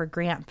go for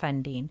grant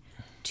funding,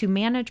 to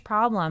manage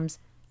problems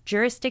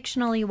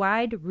jurisdictionally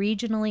wide,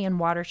 regionally, and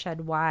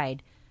watershed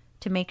wide,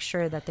 to make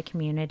sure that the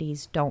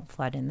communities don't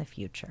flood in the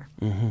future.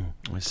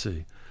 I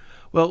see.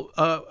 Well,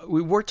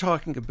 we were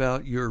talking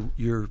about your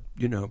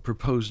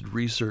proposed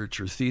research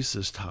or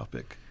thesis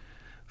topic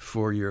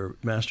for your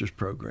master's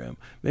program.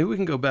 Maybe we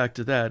can go back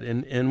to that.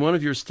 In one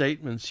of your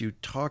statements, you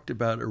talked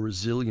about a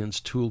resilience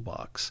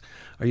toolbox.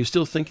 Are you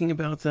still thinking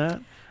about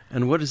that?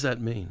 And what does that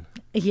mean?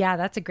 Yeah,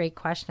 that's a great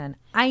question.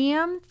 I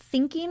am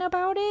thinking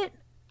about it.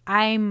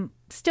 I'm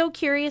still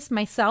curious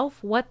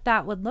myself what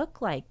that would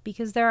look like,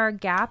 because there are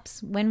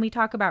gaps when we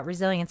talk about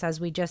resilience, as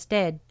we just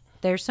did.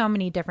 There's so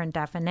many different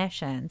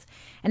definitions.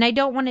 And I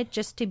don't want it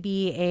just to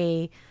be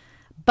a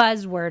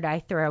buzzword I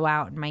throw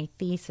out in my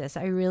thesis.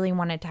 I really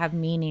want it to have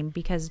meaning,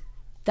 because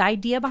the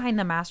idea behind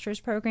the master's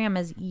program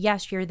is,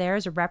 yes, you're there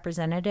as a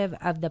representative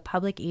of the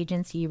public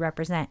agency you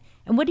represent.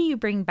 And what do you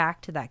bring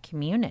back to that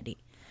community?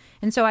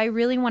 And so I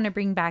really want to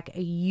bring back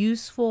a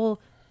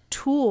useful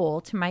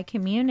tool to my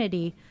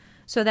community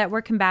so that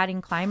we're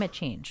combating climate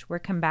change. We're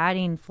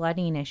combating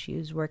flooding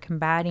issues. We're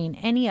combating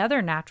any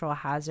other natural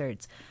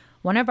hazards.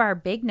 One of our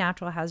big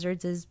natural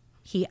hazards is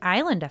heat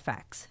island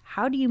effects.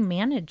 How do you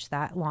manage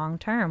that long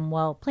term?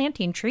 Well,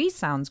 planting trees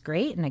sounds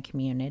great in a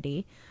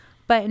community,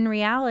 But in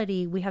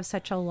reality, we have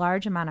such a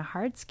large amount of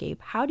hardscape.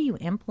 How do you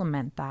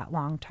implement that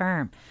long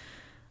term?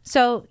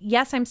 So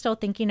yes, I'm still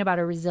thinking about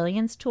a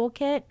resilience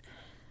toolkit.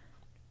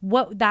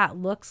 What that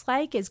looks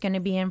like is going to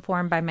be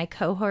informed by my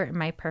cohort and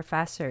my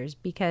professors,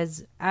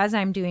 because as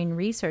I'm doing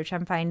research,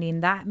 I'm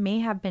finding that may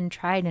have been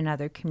tried in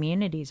other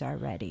communities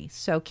already.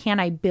 So can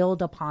I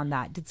build upon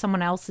that? Did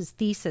someone else's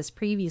thesis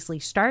previously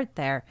start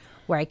there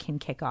where I can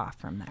kick off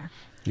from there?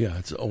 Yeah,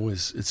 it's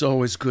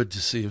always good to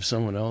see if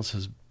someone else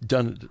has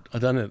done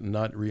it and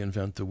not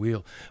reinvent the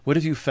wheel. What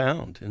have you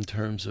found in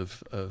terms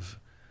of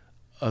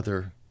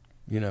other,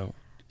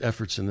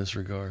 efforts in this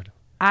regard?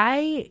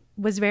 I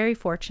was very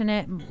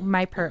fortunate.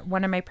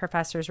 One of my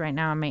professors right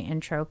now in my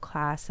intro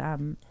class,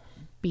 Bijan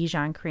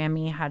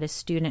Karami, had a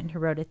student who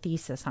wrote a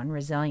thesis on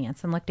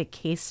resilience and looked at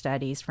case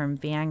studies from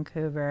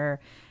Vancouver,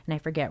 and I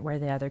forget where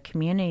the other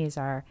communities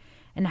are,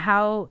 and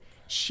how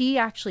she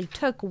actually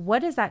took,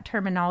 what does that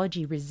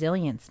terminology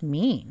resilience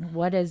mean?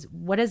 What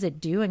does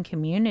it do in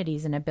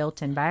communities in a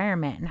built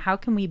environment? And how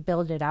can we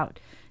build it out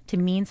to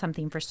mean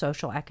something for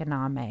social,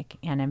 economic,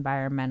 and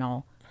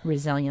environmental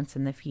resilience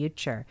in the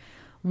future?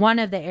 One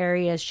of the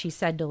areas she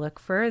said to look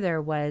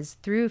further was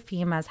through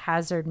FEMA's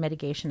Hazard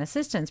Mitigation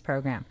Assistance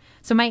Program.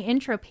 So my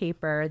intro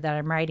paper that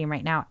I'm writing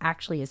right now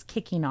actually is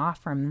kicking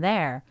off from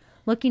there,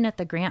 looking at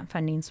the grant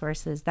funding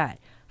sources that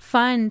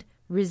fund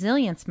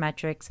resilience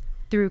metrics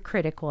through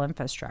critical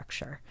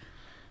infrastructure.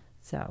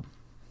 So,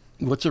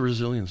 what's a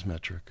resilience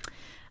metric?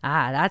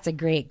 That's a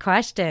great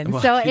question.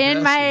 Well, so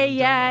in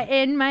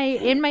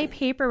my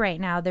paper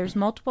right now, there's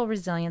multiple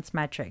resilience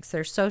metrics.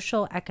 There's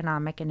social,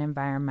 economic, and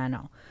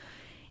environmental.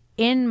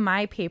 In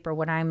my paper,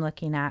 what I'm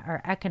looking at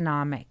are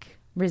economic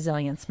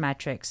resilience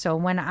metrics. So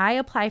when I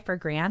apply for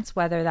grants,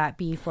 whether that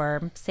be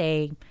for,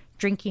 say,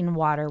 drinking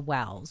water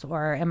wells,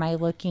 or am I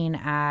looking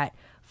at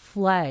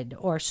flood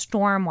or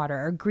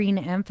stormwater or green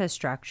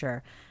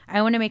infrastructure,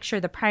 I want to make sure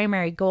the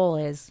primary goal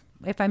is,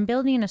 if I'm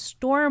building a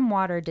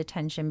stormwater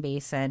detention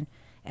basin,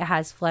 it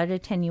has flood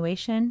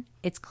attenuation,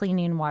 it's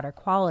cleaning water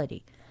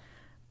quality.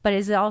 But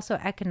is it also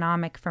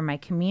economic for my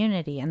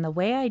community? And the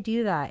way I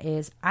do that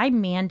is I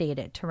mandate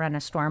it to run a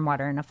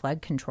stormwater and a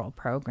flood control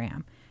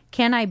program.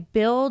 Can I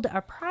build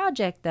a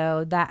project,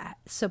 though, that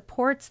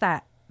supports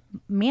that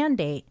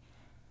mandate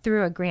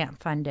through a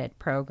grant-funded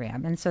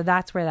program? And so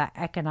that's where that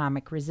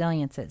economic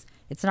resilience is.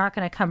 It's not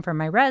going to come from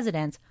my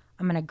residents.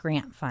 I'm going to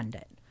grant fund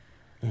it.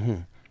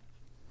 Mm-hmm.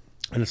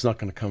 And it's not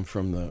going to come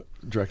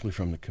directly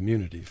from the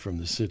community, from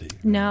the city.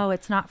 Right? No,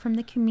 it's not from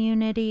the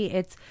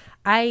community.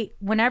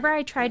 Whenever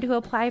I try to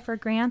apply for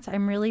grants,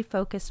 I'm really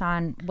focused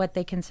on what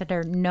they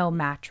consider no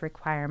match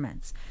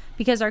requirements,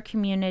 because our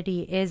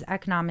community is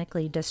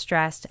economically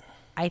distressed.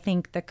 I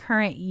think the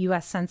current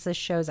U.S. Census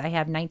shows I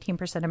have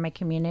 19% of my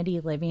community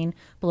living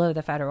below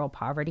the federal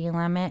poverty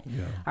limit.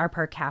 Yeah. Our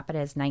per capita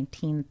is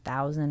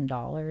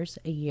 $19,000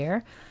 a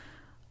year.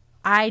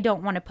 I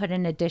don't want to put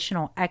an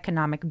additional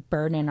economic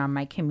burden on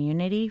my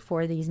community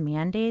for these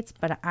mandates,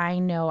 but I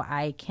know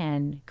I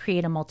can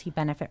create a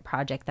multi-benefit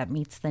project that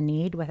meets the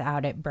need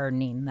without it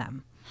burdening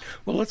them.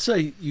 Well, let's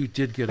say you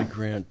did get a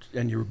grant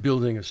and you were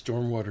building a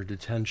stormwater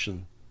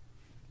detention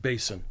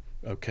basin,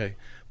 okay?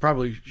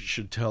 Probably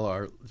should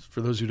tell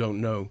for those who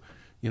don't know,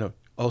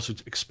 also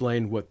to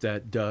explain what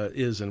that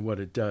is and what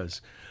it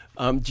does.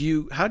 How do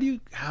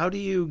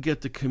you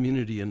get the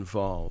community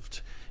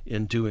involved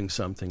in doing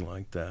something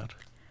like that?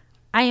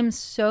 I am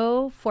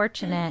so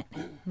fortunate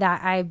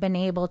that I've been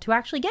able to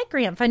actually get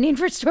grant funding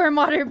for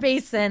stormwater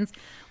basins.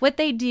 What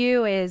they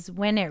do is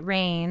when it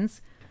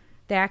rains,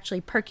 they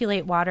actually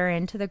percolate water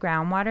into the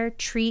groundwater,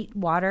 treat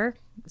water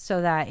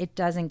so that it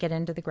doesn't get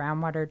into the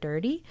groundwater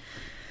dirty.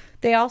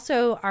 They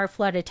also are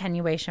flood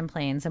attenuation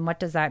planes. And what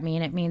does that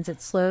mean? It means it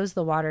slows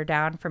the water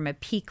down from a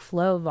peak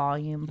flow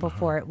volume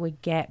before it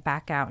would get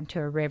back out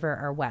into a river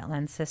or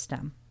wetland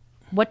system.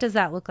 What does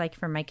that look like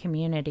for my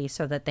community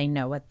so that they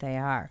know what they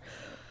are?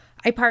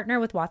 I partner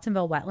with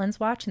Watsonville Wetlands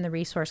Watch in the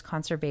Resource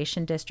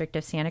Conservation District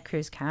of Santa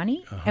Cruz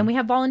County, and we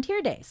have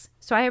volunteer days.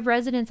 So I have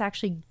residents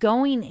actually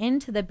going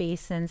into the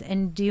basins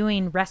and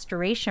doing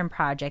restoration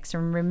projects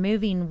and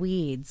removing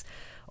weeds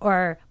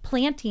or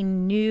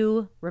planting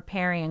new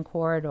riparian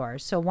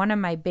corridors. So one of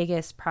my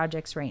biggest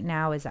projects right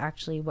now is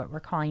actually what we're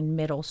calling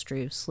Middle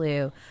Slough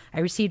Slough. I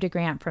received a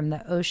grant from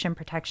the Ocean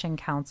Protection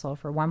Council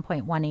for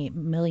 $1.18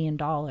 million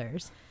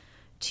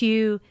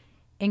to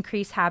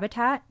increase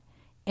habitat,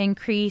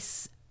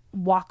 increase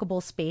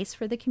walkable space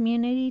for the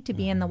community to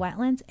be in the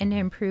wetlands, and to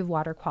improve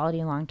water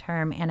quality long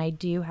term. And I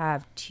do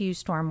have 2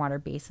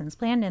 stormwater basins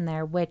planned in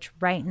there, which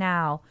right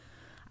now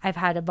I've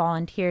had a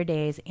volunteer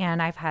days,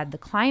 and I've had the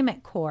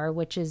Climate Corps,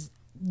 which is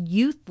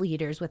youth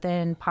leaders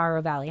within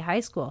Paro Valley High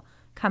School,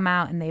 come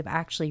out, and they've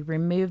actually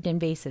removed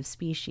invasive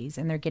species,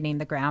 and they're getting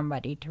the ground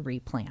ready to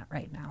replant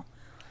right now.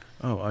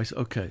 Oh,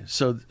 okay.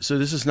 So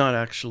this is not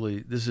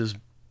actually, this is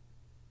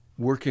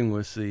working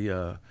with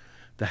the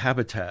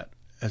habitat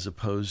as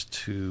opposed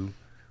to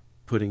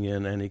putting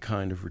in any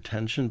kind of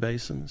retention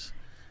basins,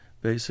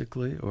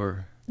 basically,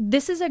 or?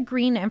 This is a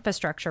green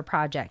infrastructure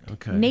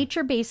project,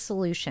 nature-based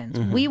solutions.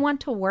 We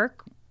want to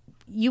work,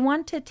 you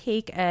want to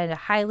take a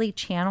highly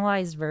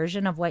channelized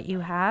version of what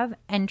you have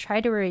and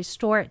try to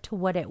restore it to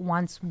what it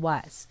once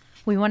was.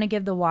 We want to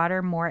give the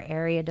water more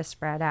area to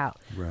spread out.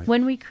 Right.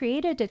 When we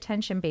create a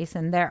detention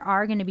basin, there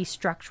are going to be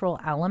structural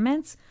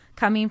elements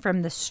coming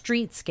from the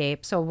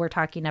streetscape. So we're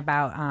talking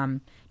about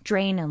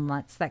drain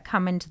inlets that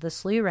come into the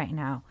slough right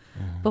now.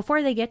 Mm-hmm.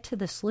 Before they get to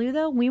the slough,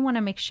 though, we want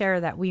to make sure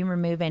that we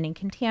remove any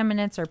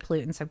contaminants or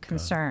pollutants of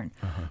concern.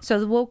 Uh-huh.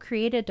 So we'll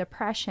create a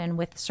depression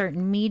with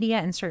certain media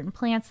and certain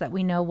plants that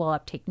we know will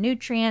uptake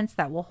nutrients,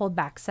 that will hold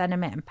back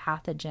sediment and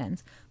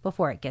pathogens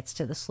before it gets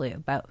to the slough.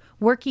 But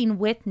working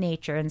with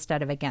nature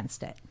instead of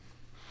against it.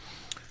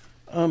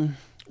 Well,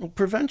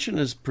 prevention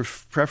is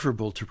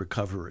preferable to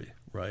recovery,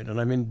 right?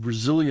 And I mean,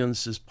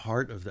 resilience is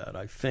part of that,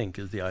 I think,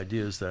 is the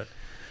idea is that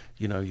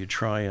you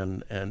try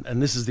and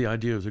this is the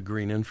idea of the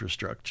green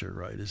infrastructure,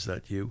 right, is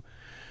that you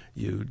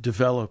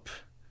develop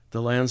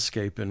the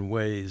landscape in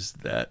ways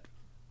that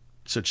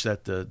such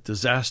that the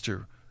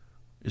disaster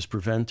is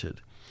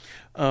prevented.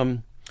 I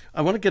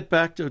want to get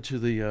back, though, to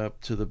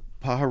the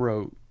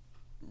Pajaro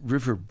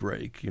River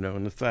break,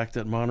 and the fact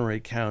that Monterey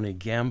County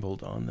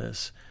gambled on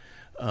this.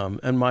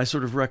 And my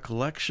sort of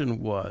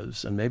recollection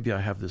was, and maybe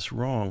I have this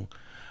wrong,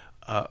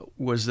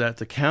 was that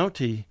the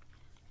county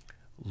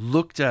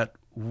looked at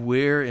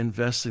where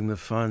investing the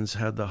funds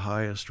had the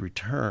highest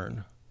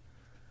return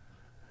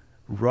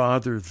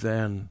rather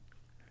than,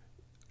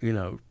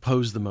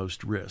 pose the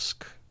most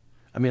risk.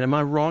 I mean, am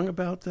I wrong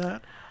about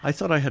that? I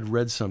thought I had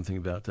read something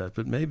about that,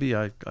 but maybe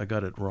I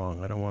got it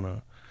wrong. I don't want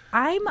to...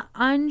 I'm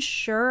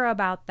unsure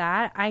about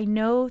that. I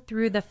know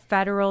through the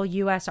federal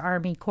U.S.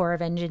 Army Corps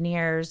of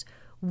Engineers,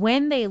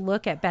 when they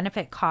look at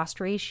benefit cost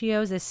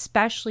ratios,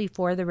 especially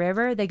for the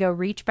river, they go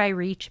reach by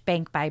reach,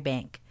 bank by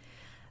bank.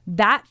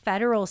 That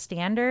federal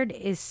standard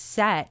is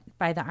set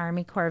by the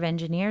Army Corps of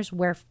Engineers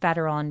where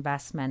federal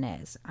investment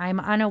is. I'm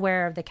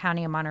unaware of the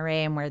County of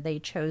Monterey and where they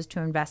chose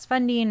to invest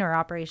funding or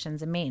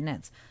operations and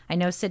maintenance. I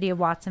know City of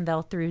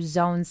Watsonville through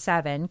Zone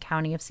 7,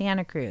 County of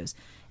Santa Cruz,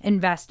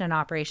 invest in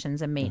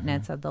operations and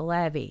maintenance of the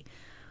levee.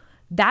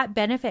 That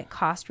benefit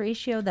cost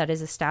ratio that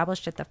is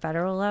established at the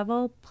federal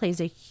level plays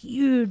a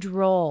huge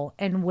role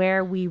in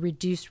where we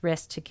reduce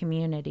risk to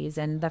communities.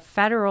 And the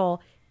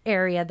federal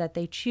area that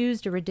they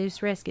choose to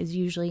reduce risk is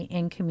usually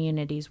in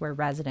communities where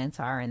residents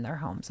are and their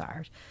homes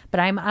are. But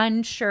I'm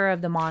unsure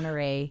of the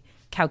Monterey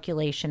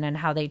calculation and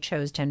how they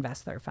chose to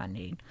invest their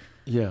funding.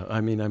 Yeah,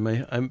 I mean,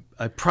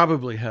 I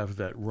probably have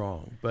that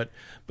wrong, but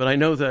I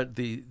know that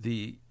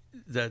the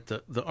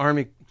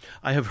Army,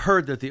 I have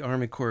heard that the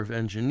Army Corps of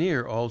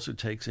Engineers also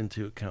takes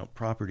into account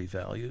property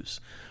values,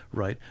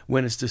 right,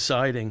 when it's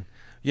deciding,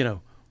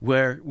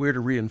 where to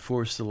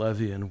reinforce the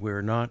levee and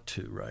where not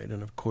to, right?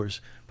 And of course,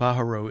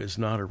 Pajaro is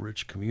not a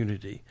rich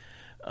community,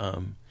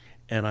 and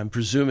I'm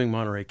presuming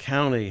Monterey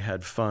County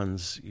had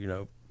funds,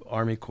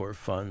 Army Corps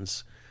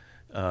funds,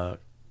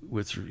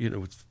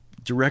 with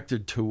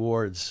directed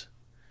towards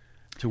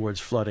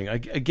flooding. I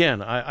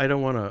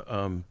don't want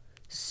to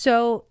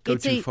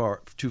go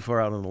too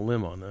far out on a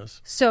limb on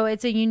this. So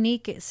it's a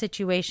unique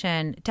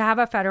situation. To have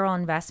a federal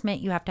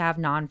investment, you have to have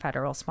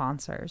non-federal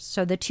sponsors.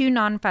 So the two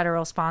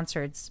non-federal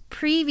sponsors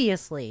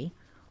previously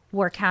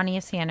were County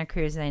of Santa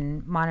Cruz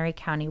and Monterey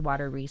County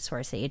Water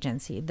Resource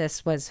Agency.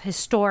 This was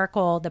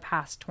historical the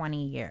past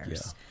 20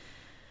 years.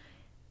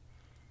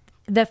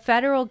 Yeah. The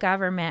federal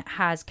government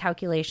has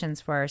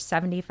calculations for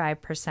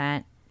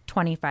 75%,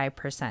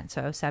 25%.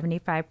 So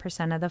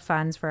 75% of the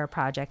funds for a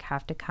project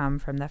have to come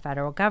from the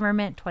federal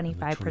government,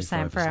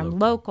 25% from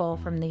local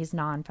from these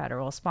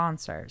non-federal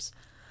sponsors.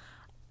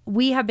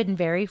 We have been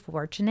very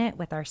fortunate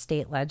with our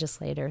state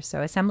legislators. So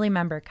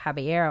Assemblymember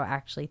Caballero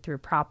actually through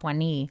Prop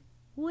 1E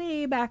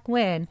way back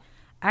when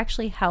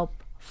actually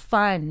helped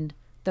fund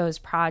those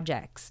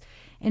projects.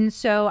 And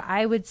so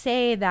I would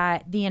say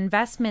that the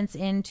investments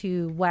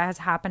into what has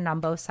happened on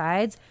both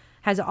sides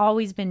has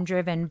always been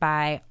driven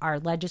by our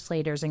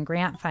legislators and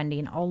grant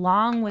funding,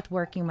 along with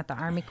working with the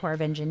Army Corps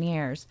of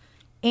Engineers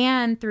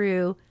and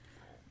through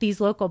these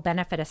local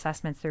benefit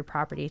assessments through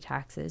property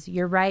taxes.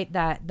 You're right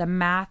that the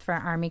math for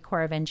Army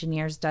Corps of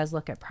Engineers does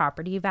look at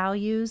property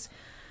values.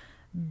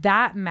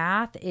 That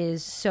math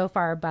is so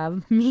far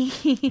above me.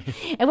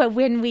 And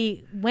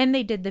when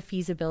they did the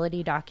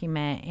feasibility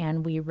document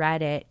and we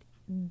read it,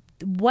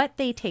 what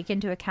they take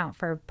into account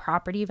for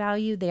property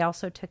value, they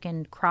also took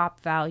in crop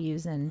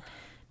values, and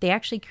they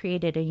actually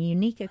created a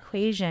unique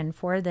equation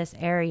for this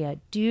area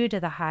due to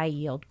the high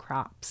yield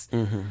crops.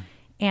 Mm-hmm.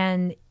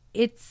 And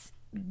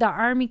the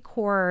Army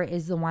Corps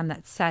is the one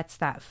that sets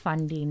that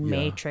funding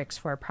matrix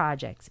for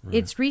projects. Right.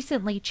 It's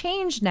recently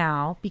changed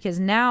now because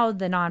now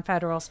the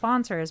non-federal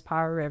sponsor is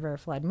Pajaro River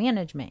Flood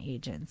Management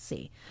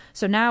Agency.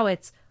 So now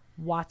it's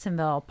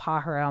Watsonville,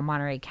 Pajaro,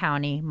 Monterey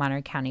County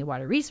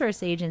Water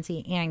Resource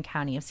Agency, and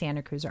County of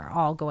Santa Cruz are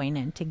all going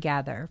in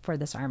together for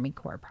this Army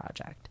Corps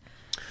project.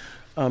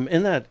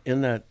 In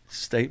that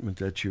statement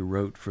that you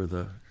wrote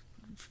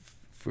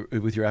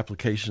with your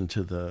application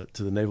to the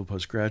Naval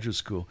Postgraduate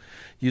School,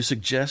 you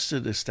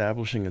suggested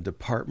establishing a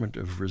Department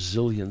of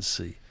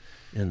Resiliency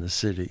in the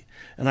city.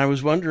 And I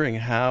was wondering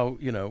how,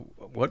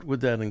 what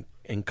would that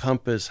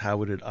encompass? How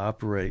would it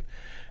operate?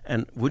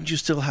 And wouldn't you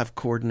still have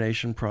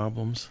coordination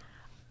problems?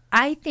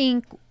 I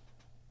think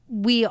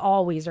we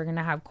always are going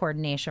to have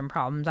coordination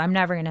problems. I'm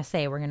never going to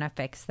say we're going to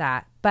fix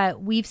that.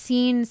 But we've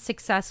seen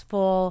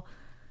successful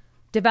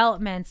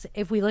developments.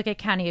 If we look at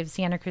County of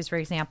Santa Cruz, for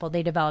example,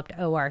 they developed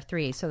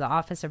OR3, so the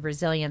Office of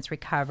Resilience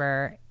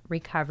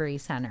Recovery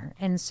Center.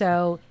 And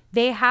so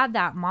they have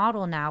that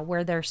model now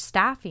where they're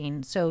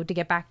staffing. So to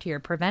get back to your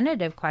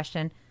preventative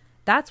question,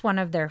 that's one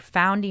of their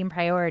founding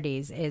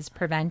priorities is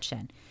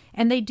prevention.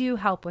 And they do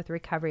help with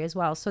recovery as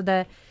well.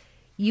 So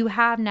you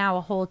have now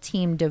a whole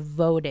team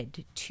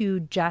devoted to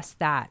just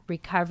that,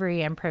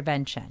 recovery and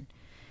prevention.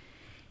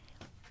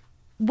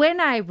 When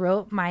I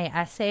wrote my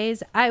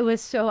essays, I was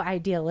so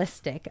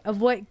idealistic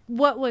of what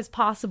was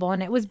possible.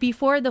 And it was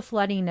before the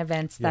flooding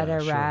events that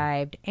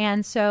arrived. Sure.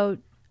 And so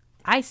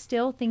I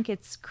still think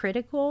it's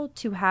critical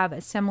to have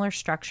a similar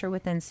structure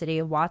within City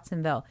of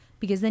Watsonville,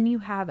 because then you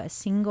have a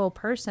single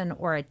person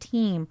or a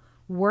team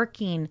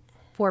working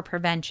for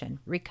prevention,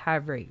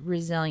 recovery,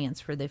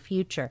 resilience for the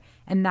future.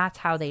 And that's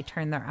how they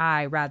turn their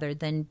eye rather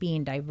than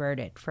being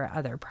diverted for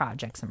other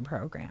projects and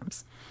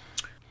programs.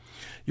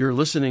 You're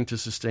listening to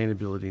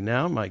Sustainability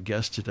Now. My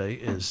guest today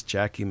is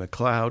Jackie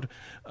McCloud.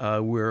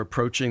 We're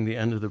approaching the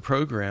end of the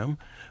program,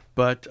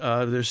 but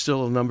there's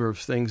still a number of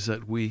things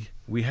that we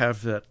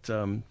have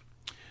that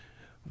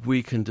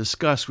we can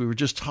discuss. We were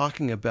just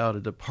talking about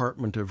a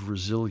Department of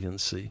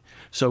Resiliency.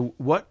 So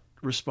what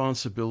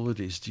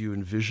responsibilities do you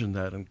envision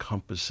that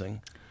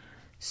encompassing?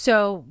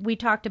 So we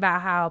talked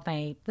about how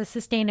the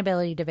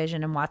Sustainability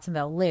Division in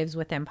Watsonville lives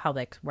within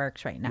Public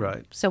Works right now.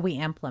 Right. So we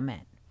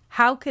implement.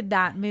 How could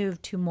that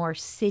move to more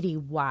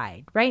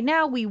citywide? Right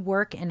now we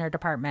work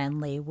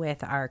interdepartmentally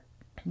with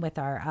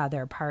our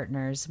other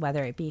partners,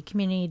 whether it be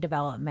community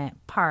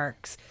development,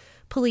 parks,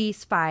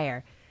 police,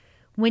 fire.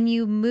 When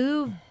you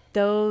move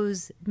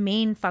those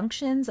main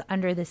functions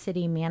under the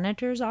city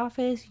manager's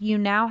office, you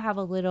now have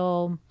a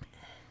little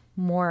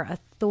more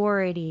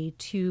authority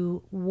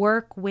to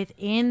work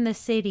within the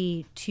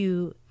city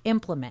to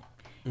implement.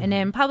 Mm-hmm. And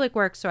in Public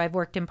Works, so I've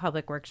worked in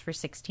Public Works for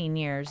 16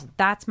 years.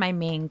 That's my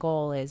main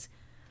goal, is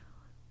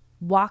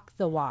walk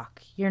the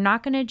walk. You're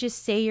not going to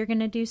just say you're going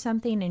to do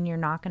something and you're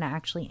not going to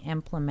actually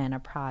implement a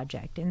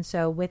project. And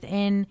so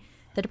within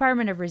the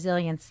Department of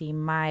Resiliency,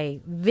 my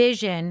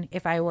vision,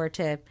 if I were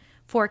to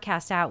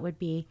forecast out, would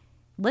be,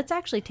 let's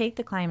actually take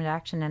the Climate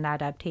Action and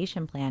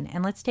Adaptation Plan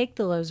and let's take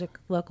the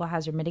Local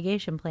Hazard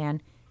Mitigation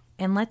Plan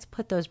and let's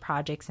put those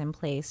projects in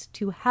place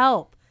to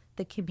help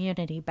the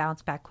community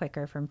bounce back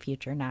quicker from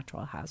future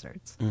natural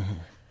hazards.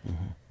 Mm-hmm.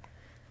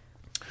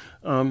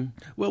 Mm-hmm.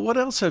 Well, what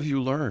else have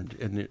you learned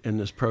in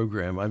this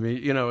program? I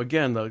mean,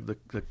 again,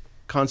 the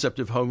concept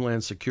of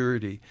Homeland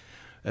Security,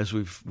 as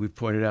we've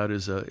pointed out,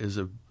 is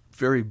a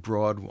very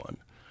broad one,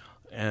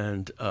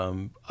 and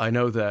I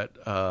know that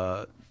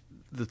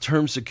the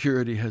term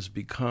security has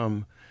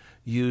become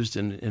used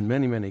in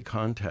many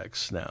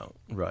contexts now,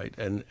 right?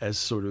 And as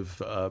sort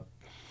of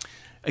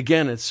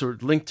again, it's sort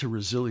of linked to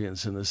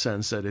resilience in the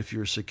sense that if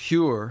you're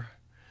secure,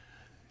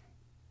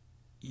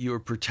 you're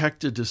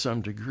protected to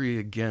some degree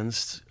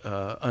against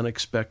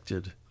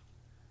unexpected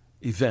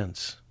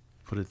events,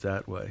 put it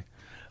that way.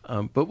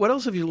 But what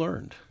else have you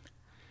learned?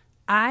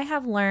 I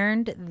have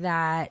learned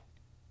that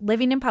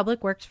living in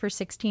Public Works for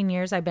 16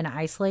 years, I've been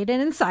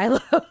isolated and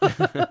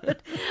siloed.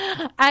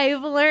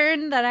 I've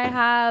learned that I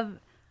have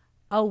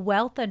a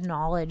wealth of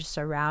knowledge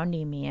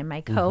surrounding me and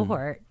my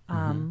cohort,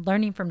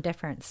 learning from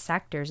different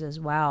sectors as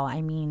well.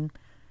 I mean,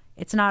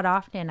 it's not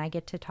often I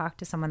get to talk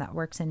to someone that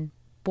works in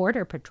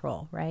Border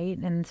Patrol, right?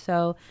 And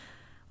so,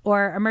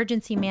 or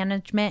emergency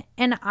management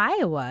in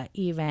Iowa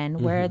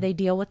even, where they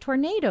deal with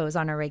tornadoes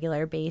on a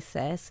regular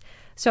basis.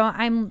 So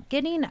I'm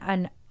getting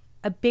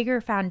a bigger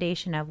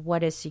foundation of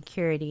what is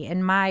security.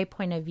 In my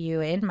point of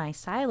view, in my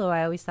silo,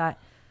 I always thought,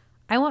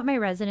 I want my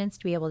residents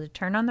to be able to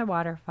turn on their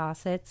water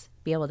faucets,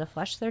 be able to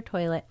flush their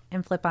toilet,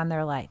 and flip on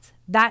their lights.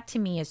 That to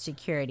me is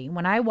security.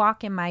 When I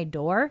walk in my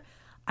door,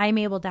 I'm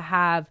able to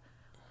have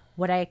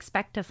what I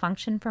expect to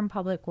function from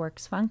Public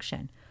Works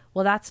function.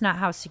 Well, that's not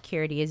how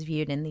security is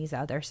viewed in these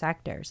other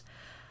sectors.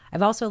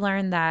 I've also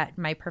learned that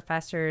my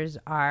professors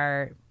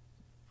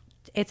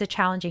it's a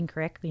challenging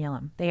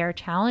curriculum. They are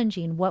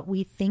challenging what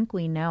we think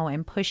we know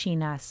and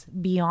pushing us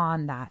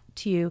beyond that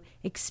to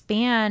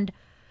expand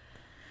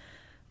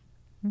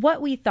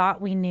what we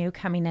thought we knew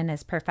coming in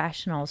as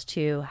professionals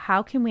to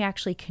how can we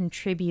actually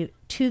contribute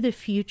to the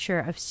future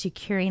of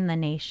securing the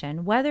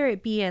nation, whether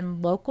it be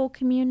in local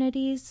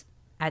communities,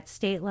 at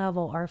state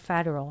level or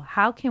federal.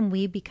 How can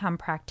we become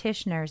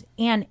practitioners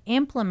and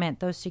implement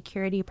those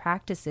security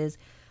practices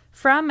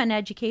from an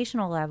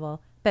educational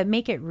level, but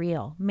make it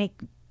real,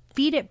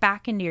 feed it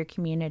back into your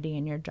community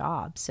and your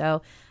job.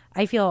 So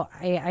I feel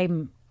I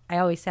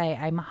always say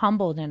I'm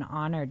humbled and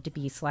honored to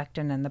be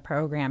selected in the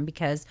program,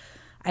 because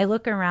I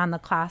look around the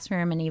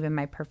classroom and even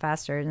my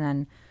professors,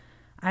 and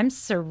I'm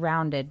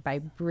surrounded by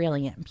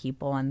brilliant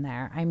people in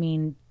there. I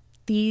mean,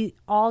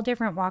 all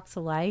different walks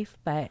of life,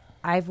 but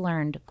I've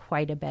learned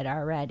quite a bit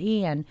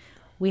already. And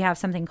we have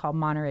something called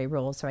Monterey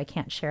rules, so I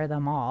can't share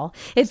them all.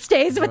 It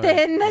stays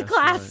within the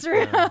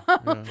classroom. Right.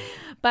 Yeah.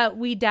 But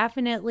we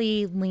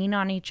definitely lean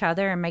on each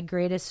other, and my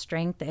greatest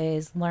strength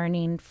is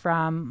learning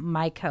from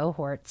my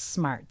cohort's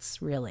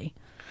smarts, really.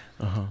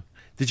 Uh-huh.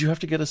 Did you have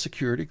to get a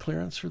security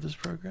clearance for this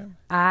program?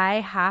 I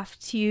have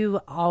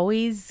to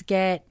always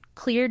get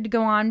cleared to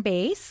go on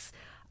base.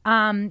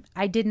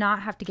 I did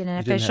not have to get an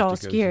official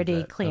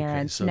security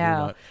clearance, okay,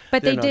 so no.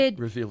 But they did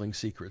revealing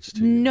secrets to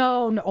you.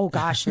 No, oh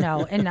gosh,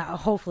 no. And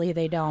hopefully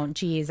they don't.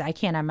 Geez, I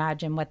can't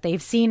imagine what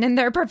they've seen in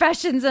their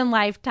professions and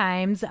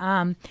lifetimes.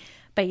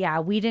 But yeah,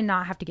 we did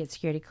not have to get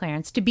security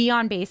clearance. To be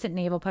on base at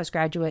Naval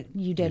Postgraduate,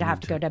 you did have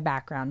to go to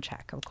background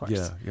check, of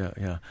course.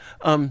 Yeah.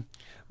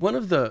 One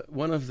of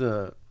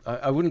the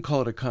I wouldn't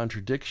call it a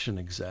contradiction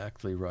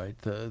exactly, right?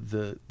 But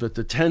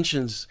the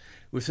tensions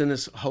within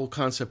this whole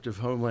concept of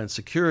Homeland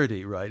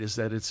Security, right, is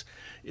that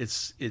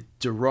it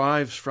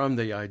derives from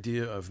the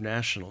idea of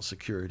national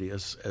security,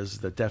 as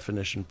the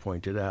definition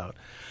pointed out.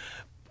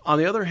 On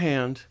the other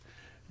hand,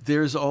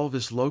 there's all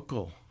these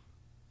local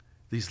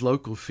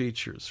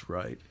features,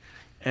 right,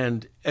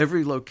 and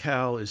every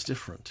locale is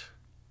different,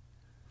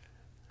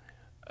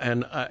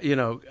 and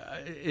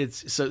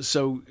it's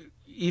so.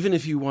 Even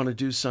if you want to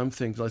do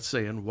something, let's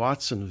say in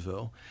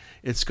Watsonville,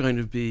 it's going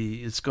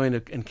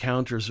to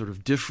encounter sort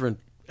of different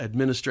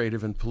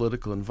administrative and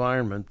political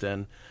environment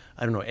than,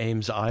 I don't know,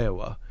 Ames,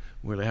 Iowa,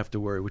 where they have to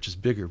worry, which is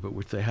bigger, but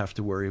which they have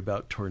to worry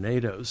about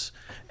tornadoes.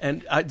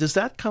 And does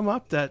that come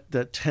up,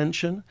 that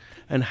tension,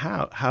 and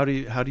how do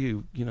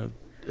you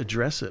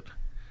address it?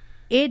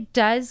 It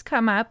does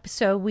come up.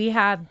 So we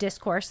have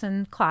discourse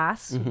in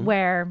class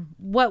where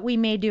what we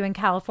may do in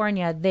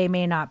California, they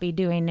may not be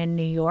doing in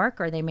New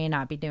York, or they may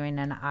not be doing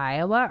in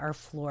Iowa or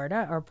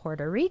Florida or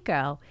Puerto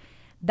Rico.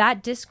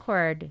 That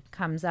discord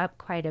comes up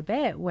quite a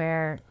bit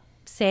where,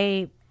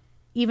 say,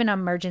 even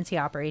Emergency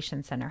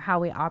Operations Center, how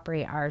we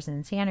operate ours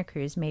in Santa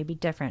Cruz may be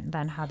different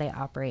than how they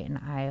operate in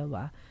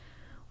Iowa.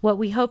 What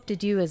we hope to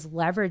do is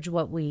leverage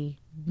what we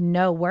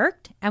know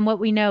worked and what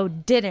we know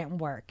didn't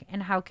work,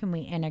 and how can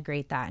we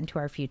integrate that into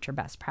our future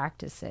best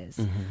practices.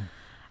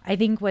 I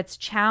think what's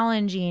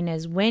challenging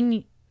is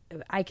when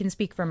I can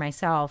speak for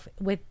myself,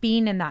 with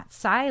being in that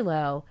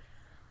silo,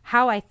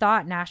 how I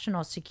thought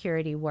national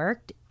security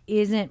worked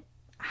isn't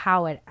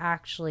how it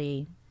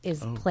actually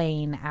is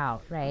playing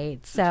out,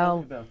 right?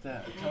 So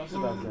tell us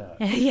about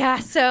that. Yeah,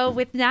 so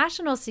with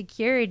national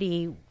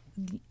security,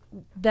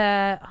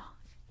 the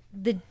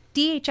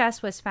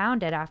DHS was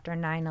founded after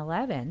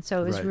 9/11,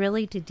 so it was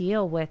really to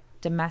deal with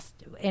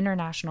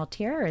international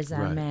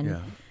terrorism,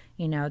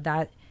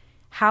 that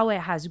how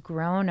it has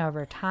grown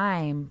over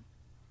time.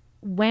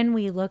 When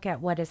we look at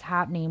what is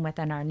happening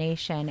within our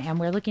nation, and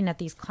we're looking at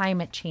these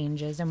climate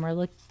changes, and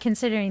we're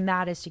considering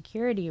that as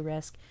security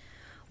risk,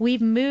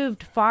 we've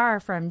moved far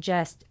from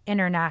just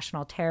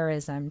international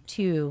terrorism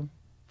to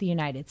the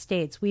United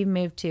States. We've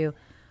moved to,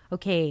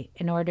 okay,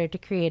 in order to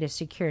create a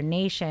secure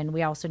nation,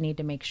 we also need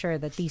to make sure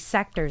that these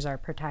sectors are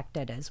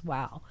protected as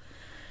well.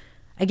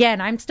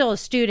 Again, I'm still a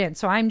student,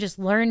 so I'm just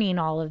learning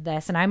all of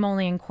this, and I'm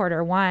only in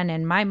quarter one,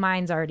 and my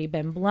mind's already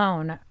been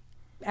blown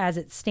as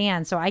it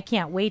stands. So I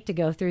can't wait to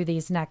go through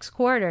these next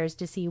quarters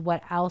to see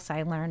what else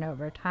I learn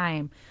over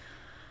time.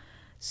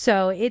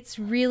 So it's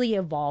really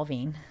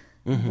evolving.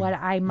 What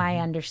my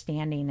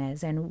understanding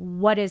is, and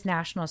what is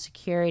national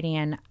security.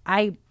 And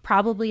I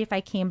probably, if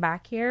I came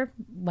back here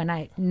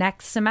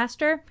next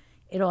semester,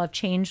 it'll have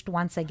changed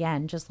once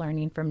again, just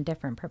learning from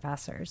different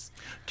professors.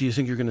 Do you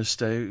think you're going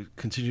to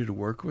continue to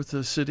work with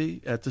the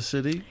city?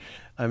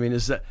 I mean,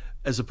 is that,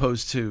 as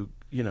opposed to,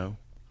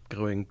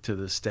 going to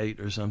the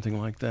state or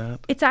something like that?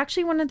 It's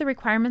actually one of the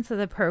requirements of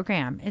the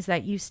program is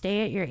that you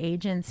stay at your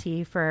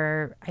agency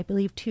for, I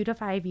believe, 2 to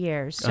 5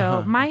 years.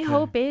 So my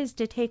hope is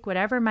to take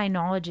whatever my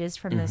knowledge is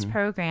from this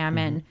program,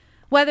 and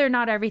whether or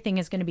not everything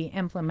is going to be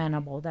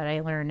implementable that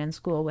I learn in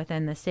school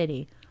within the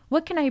city,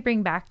 what can I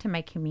bring back to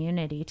my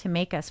community to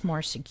make us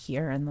more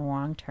secure in the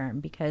long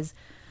term? Because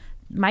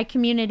my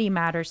community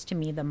matters to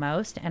me the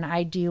most, and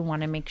I do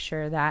want to make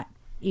sure that,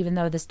 even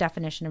though this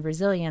definition of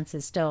resilience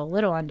is still a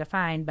little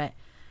undefined, but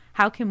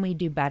how can we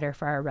do better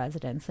for our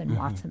residents in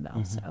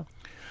Watsonville? So,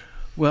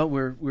 well,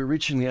 we're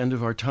reaching the end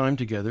of our time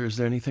together. Is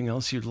there anything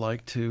else you'd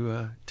like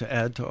to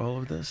add to all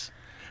of this?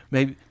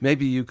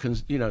 Maybe you can,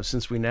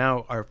 since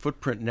our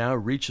footprint now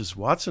reaches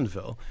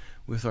Watsonville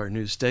with our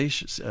new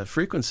stations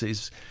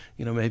frequencies,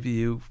 maybe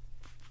you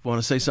want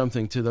to say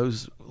something to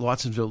those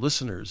Watsonville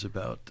listeners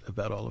about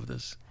all of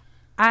this.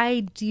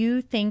 I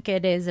do think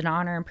it is an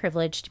honor and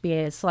privilege to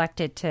be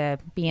selected to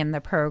be in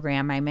the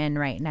program I'm in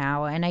right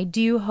now. And I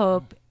do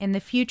hope in the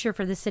future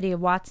for the city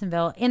of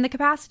Watsonville, in the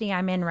capacity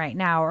I'm in right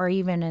now, or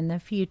even in the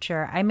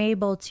future, I'm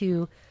able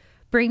to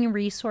bring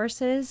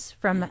resources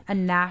from a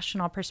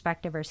national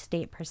perspective or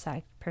state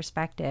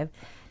perspective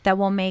that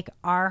will make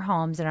our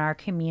homes and our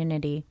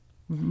community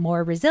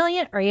more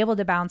resilient or able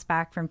to bounce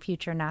back from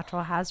future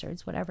natural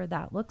hazards, whatever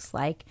that looks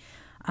like.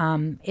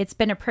 It's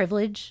been a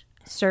privilege.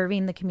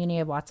 serving the community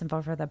of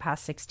Watsonville for the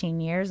past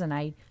 16 years, and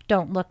I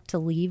don't look to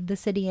leave the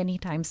city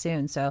anytime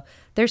soon. So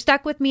they're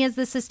stuck with me as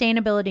the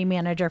sustainability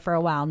manager for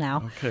a while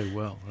now. Okay,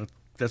 well,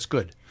 that's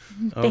good.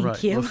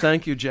 Thank you. Well,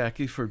 thank you,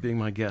 Jackie, for being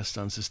my guest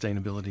on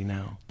Sustainability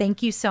Now.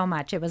 Thank you so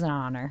much. It was an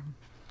honor.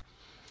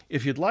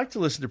 If you'd like to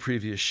listen to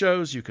previous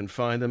shows, you can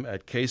find them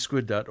at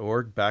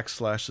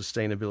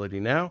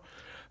ksquid.org/sustainabilitynow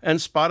and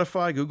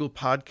Spotify, Google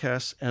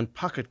Podcasts, and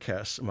Pocket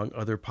Casts, among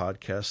other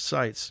podcast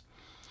sites.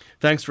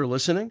 Thanks for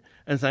listening,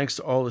 and thanks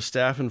to all the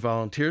staff and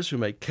volunteers who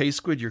make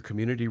K-Squid your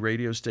community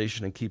radio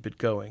station and keep it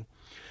going.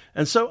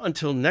 And so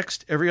until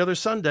next every other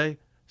Sunday,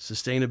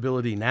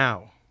 Sustainability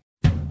Now.